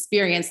learned through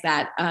experience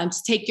that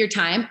to take your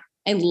time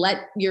and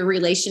let your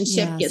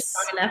relationship get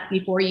strong enough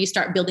before you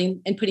start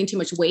building and putting too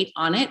much weight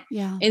on it.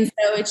 Yeah. And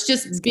so it's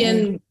just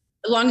been,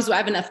 as long as I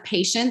have enough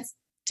patience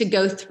to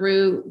go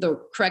through the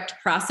correct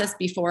process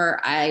before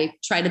I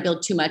try to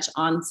build too much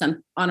on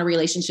a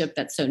relationship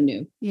that's so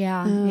new.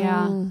 Yeah.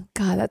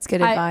 God, that's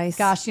good advice.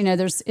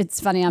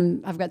 It's funny.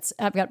 I've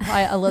got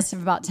probably a list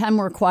of about 10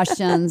 more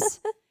questions.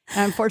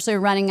 And unfortunately,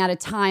 we're running out of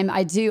time.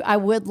 I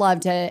would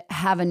love to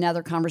have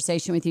another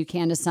conversation with you,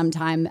 Candace,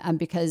 sometime,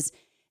 because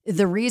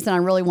the reason I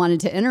really wanted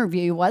to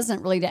interview you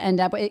wasn't really to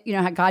end up,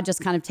 how God just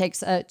kind of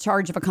takes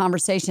charge of a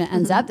conversation and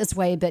ends up this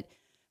way. But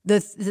the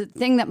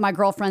thing that my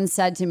girlfriend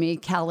said to me,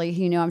 Kelly,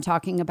 who I'm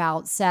talking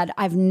about, said,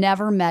 I've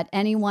never met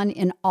anyone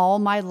in all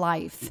my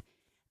life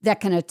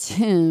that can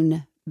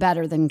attune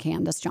better than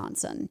Candace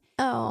Johnson.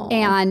 Oh,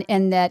 and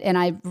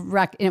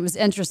it was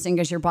interesting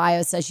because your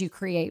bio says you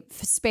create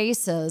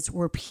spaces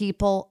where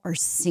people are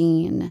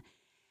seen.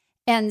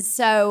 And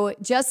so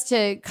just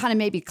to kind of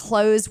maybe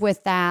close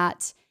with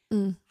that,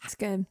 that's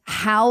good.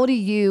 How do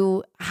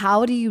you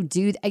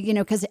do that?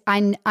 Because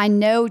I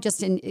know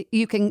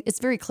it's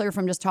very clear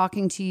from just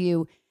talking to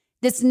you,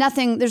 there's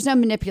no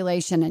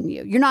manipulation in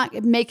you. You're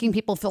not making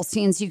people feel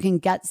seen so you can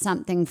get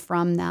something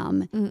from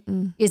them.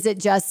 Mm-mm. Is it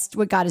just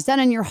what God has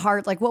done in your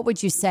heart? Like, what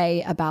would you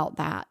say about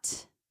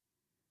that?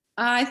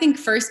 I think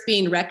first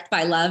being wrecked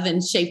by love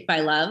and shaped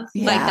by love.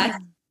 Yeah. Like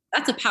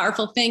that's a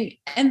powerful thing.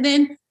 And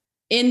then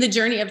in the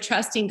journey of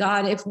trusting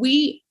God, if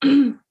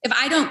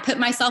I don't put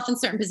myself in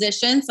certain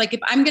positions, like if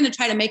I'm going to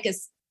try to if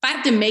I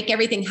have to make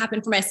everything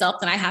happen for myself,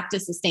 then I have to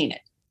sustain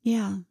it.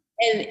 Yeah.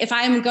 And if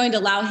I'm going to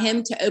allow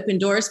him to open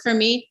doors for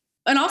me,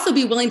 and also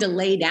be willing to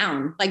lay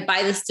down, like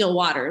by the still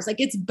waters. Like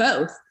it's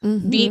both.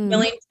 Mm-hmm. Being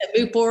willing to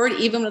move forward,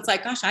 even when it's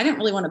like, gosh, I didn't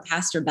really want to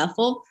pastor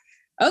Bethel.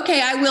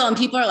 Okay, I will. And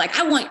people are like,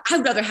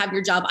 I'd rather have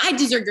your job. I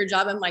deserve your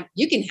job. I'm like,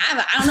 you can have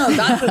it. I don't know.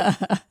 God,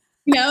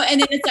 and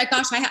then it's like,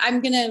 gosh,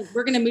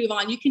 we're going to move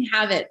on. You can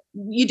have it.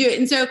 You do it.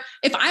 And so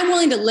if I'm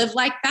willing to live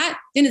like that,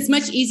 then it's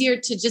much easier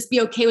to just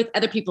be okay with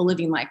other people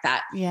living like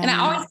that. Yeah. And I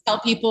always tell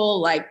people,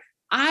 like,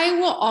 I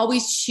will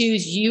always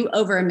choose you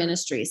over a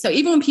ministry. So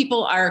even when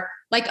people are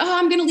like, oh,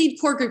 I'm going to lead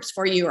core groups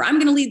for you, or I'm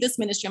going to lead this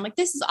ministry, I'm like,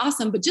 this is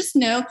awesome. But just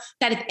know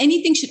that if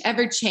anything should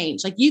ever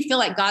change, like you feel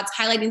like God's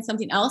highlighting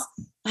something else,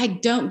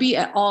 like don't be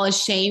at all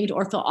ashamed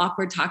or feel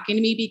awkward talking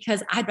to me,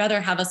 because I'd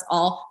rather have us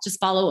all just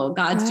follow what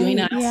God's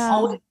doing. And I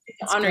always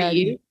honor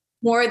you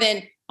more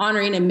than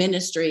honoring a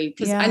ministry.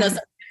 Because I know some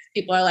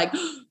people are like,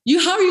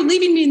 how are you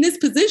leaving me in this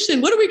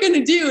position? What are we going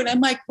to do? And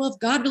I'm like, well, if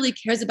God really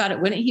cares about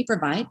it, wouldn't he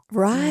provide?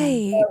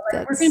 Right. So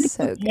we're going to be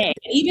so okay.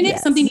 Even if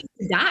something needs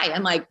to die,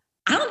 I'm like,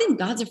 I don't think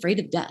God's afraid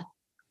of death.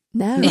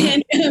 No.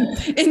 And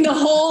the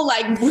whole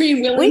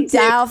being willing we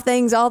die off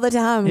things all the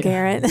time,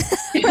 Karen.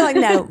 We're like,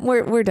 no,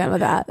 we're done with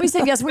that. We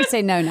said yes, we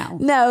say no now.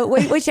 No,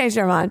 we changed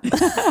our mind.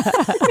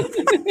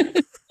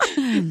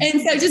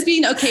 And so just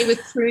being okay with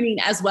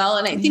pruning as well.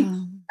 And I think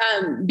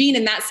being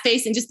in that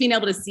space and just being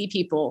able to see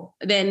people,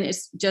 then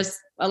it's just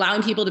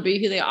allowing people to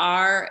be who they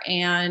are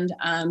and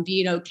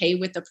being okay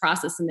with the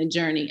process and the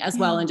journey as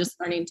well. And just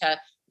learning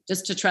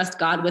to trust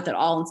God with it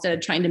all instead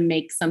of trying to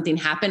make something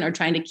happen or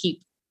trying to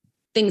keep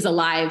things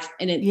alive.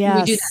 And we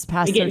do that.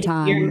 Pastor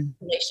time.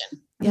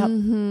 Yep.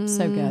 Mm-hmm.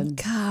 So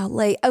good.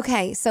 Golly.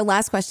 Okay. So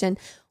last question.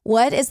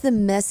 What is the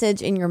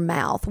message in your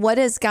mouth? What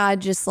is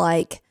God just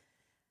like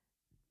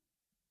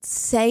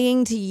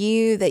saying to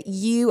you that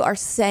you are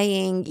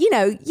saying, you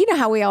know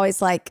how we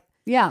always like,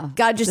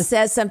 God just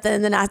says something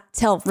and then I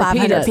tell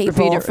 500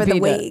 people for the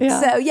week.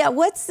 So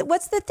what's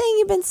the thing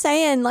you've been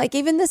saying? Like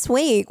even this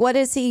week,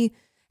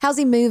 how's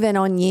he moving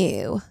on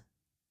you?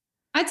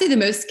 I'd say the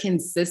most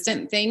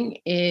consistent thing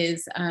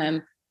is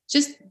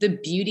just the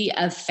beauty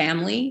of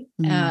family.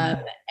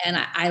 And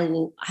I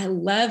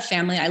love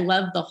family. I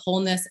love the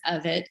wholeness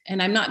of it.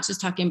 And I'm not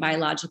just talking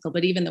biological,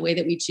 but even the way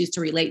that we choose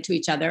to relate to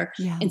each other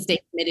and stay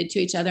committed to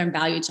each other and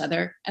value each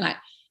other. And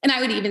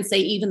I would even say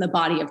even the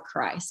body of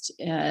Christ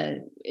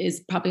is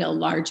probably a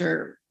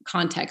larger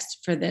context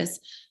for this,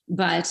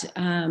 but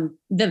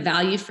the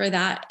value for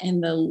that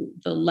and the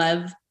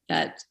love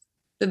that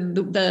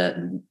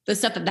the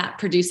stuff that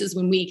produces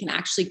when we can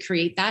actually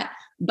create that,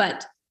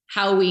 but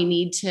how we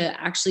need to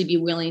actually be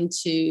willing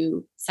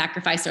to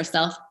sacrifice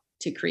ourselves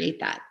to create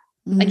that.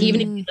 Like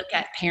even if you look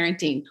at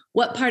parenting,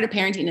 what part of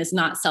parenting is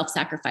not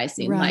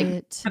self-sacrificing? Right.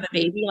 Like have a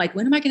baby, like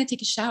when am I going to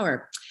take a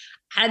shower?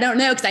 I don't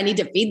know because I need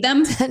to feed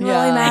them. Doesn't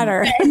really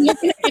matter. And you're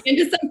going to get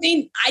into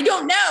something I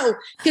don't know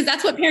because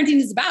that's what parenting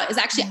is about. Is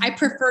actually I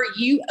prefer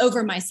you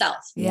over myself.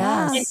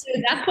 Yes. And so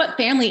that's what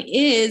family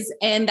is,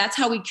 and that's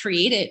how we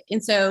create it.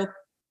 And so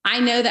I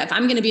know that if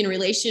I'm going to be in a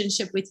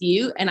relationship with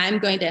you and I'm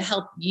going to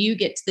help you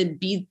get to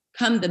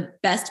become the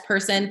best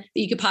person that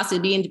you could possibly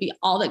be and to be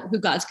all that who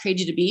God's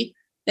created you to be,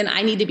 then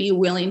I need to be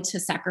willing to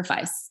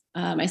sacrifice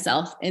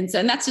myself. And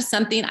that's just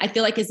something I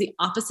feel like is the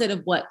opposite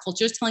of what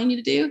culture is telling you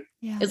to do.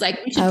 Is like,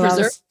 we should preserve.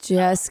 I was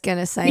just going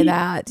to say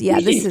that.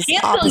 Yeah, this is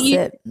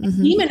opposite.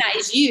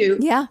 Demonize you.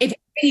 Yeah. If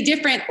it's any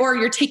different or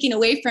you're taking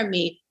away from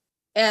me.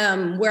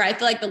 Where I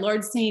feel like the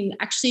Lord's saying,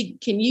 actually,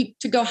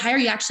 to go higher,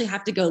 you actually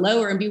have to go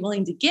lower and be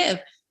willing to give.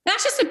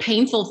 That's just it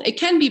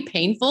can be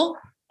painful.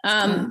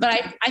 But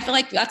I feel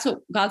like that's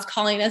what God's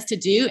calling us to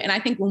do. And I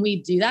think when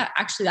we do that,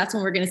 actually, that's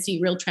when we're going to see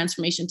real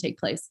transformation take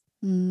place.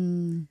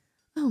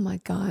 Oh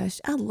my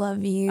gosh. I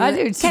love you. I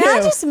do too. Can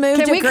I just move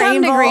to Greenville? Can we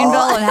come to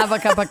Greenville and have a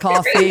cup of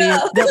coffee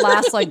that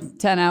lasts like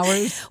 10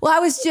 hours? Well, I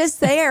was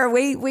just there.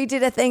 We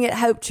did a thing at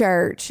Hope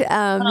Church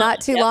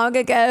not too long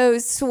ago.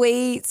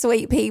 Sweet,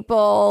 sweet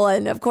people.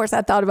 And of course,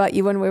 I thought about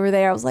you when we were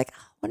there. I was like,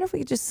 I wonder if we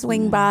could just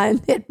swing by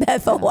and hit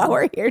Bethel while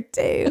we're here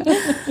too.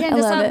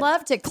 Candace, I'd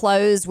love to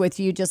close with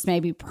you just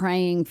maybe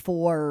praying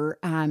for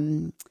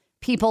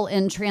people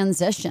in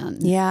transition.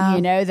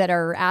 Yeah. That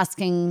are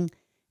asking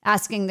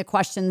the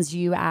questions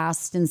you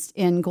asked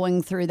and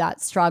going through that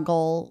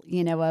struggle,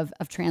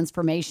 of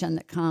transformation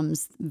that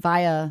comes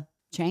via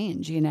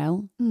change,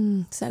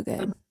 So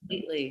good.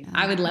 Completely.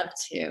 I would love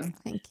to.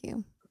 Thank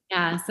you.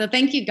 Yeah. So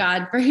thank you,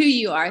 God, for who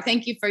you are.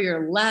 Thank you for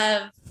your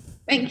love.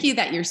 Thank you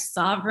that you're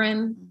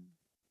sovereign.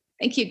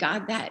 Thank you,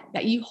 God,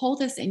 that you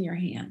hold us in your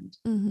hand.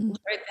 Lord,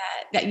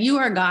 that you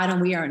are God and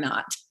we are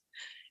not.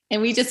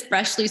 And we just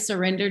freshly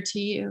surrender to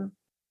you.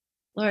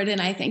 Lord, and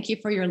I thank you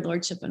for your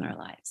lordship in our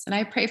lives. And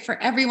I pray for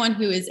everyone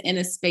who is in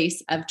a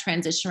space of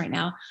transition right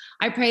now.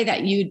 I pray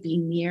that you would be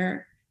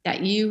near,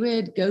 that you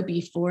would go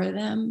before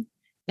them,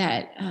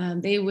 that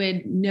they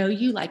would know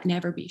you like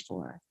never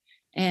before.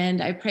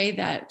 And I pray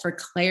that for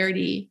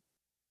clarity,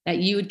 that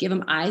you would give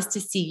them eyes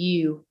to see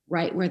you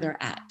right where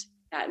they're at,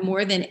 that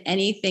more than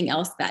anything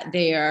else that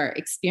they are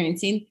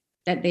experiencing,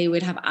 that they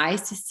would have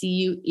eyes to see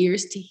you,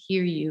 ears to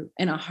hear you,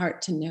 and a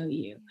heart to know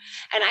you.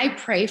 And I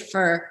pray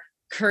for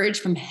courage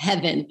from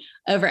heaven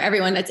over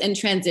everyone that's in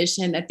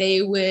transition, that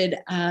they would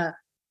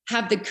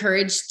have the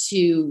courage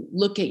to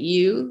look at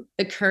you,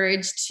 the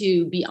courage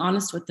to be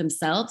honest with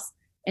themselves,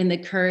 and the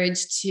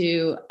courage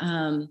to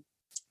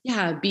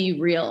be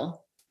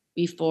real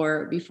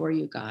before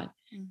you, God.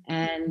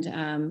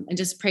 And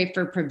just pray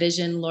for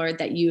provision, Lord,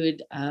 that you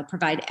would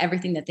provide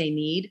everything that they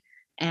need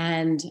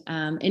and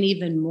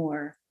even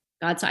more,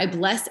 God. So I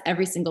bless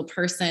every single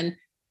person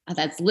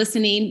that's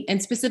listening,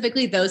 and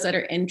specifically those that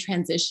are in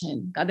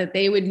transition, God, that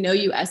they would know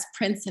you as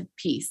Prince of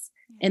Peace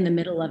in the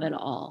middle of it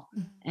all.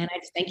 And I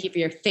just thank you for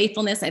your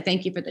faithfulness. I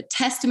thank you for the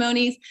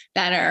testimonies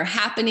that are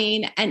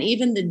happening and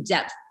even the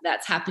depth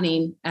that's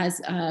happening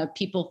as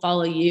people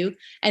follow you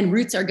and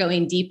roots are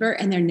going deeper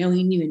and they're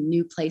knowing you in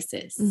new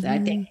places. So I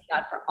thank you,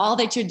 God, for all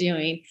that you're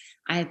doing.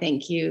 I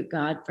thank you,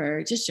 God,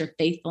 for just your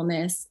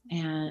faithfulness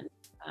and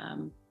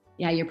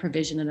your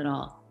provision in it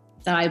all.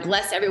 So I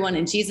bless everyone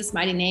in Jesus'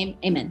 mighty name.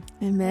 Amen.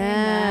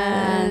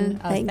 Amen.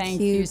 Thank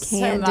you,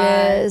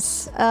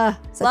 Candace.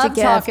 So Love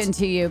talking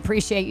to you.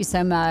 Appreciate you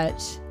so much.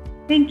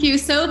 Thank you.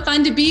 So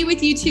fun to be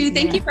with you too.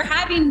 Thank you for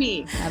having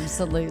me.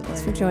 Absolutely.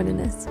 Thanks for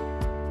joining us.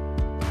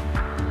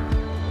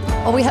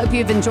 Well, we hope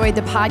you've enjoyed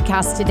the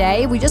podcast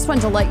today. We just wanted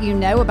to let you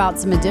know about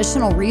some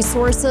additional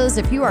resources.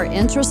 If you are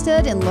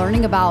interested in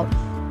learning about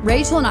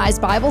Rachel and I's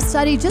Bible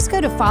study, just go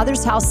to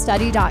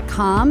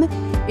fathershousestudy.com.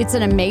 It's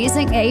an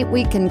amazing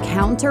 8-week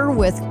encounter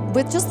with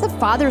just the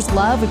Father's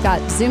love. We've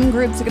got Zoom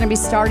groups that are going to be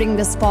starting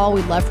this fall.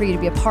 We'd love for you to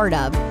be a part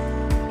of.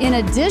 In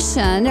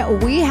addition,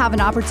 we have an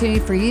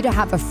opportunity for you to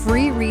have a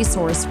free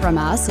resource from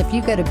us. If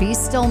you go to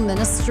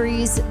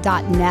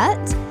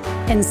bestillministries.net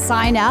and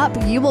sign up,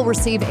 you will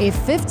receive a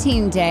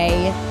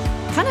 15-day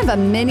kind of a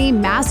mini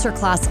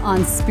masterclass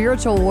on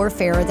spiritual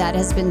warfare that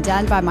has been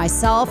done by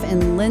myself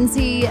and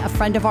Lindsay, a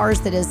friend of ours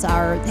that is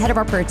our head of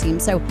our prayer team.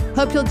 So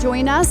hope you'll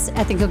join us.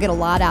 I think you'll get a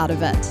lot out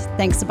of it.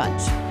 Thanks a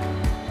bunch.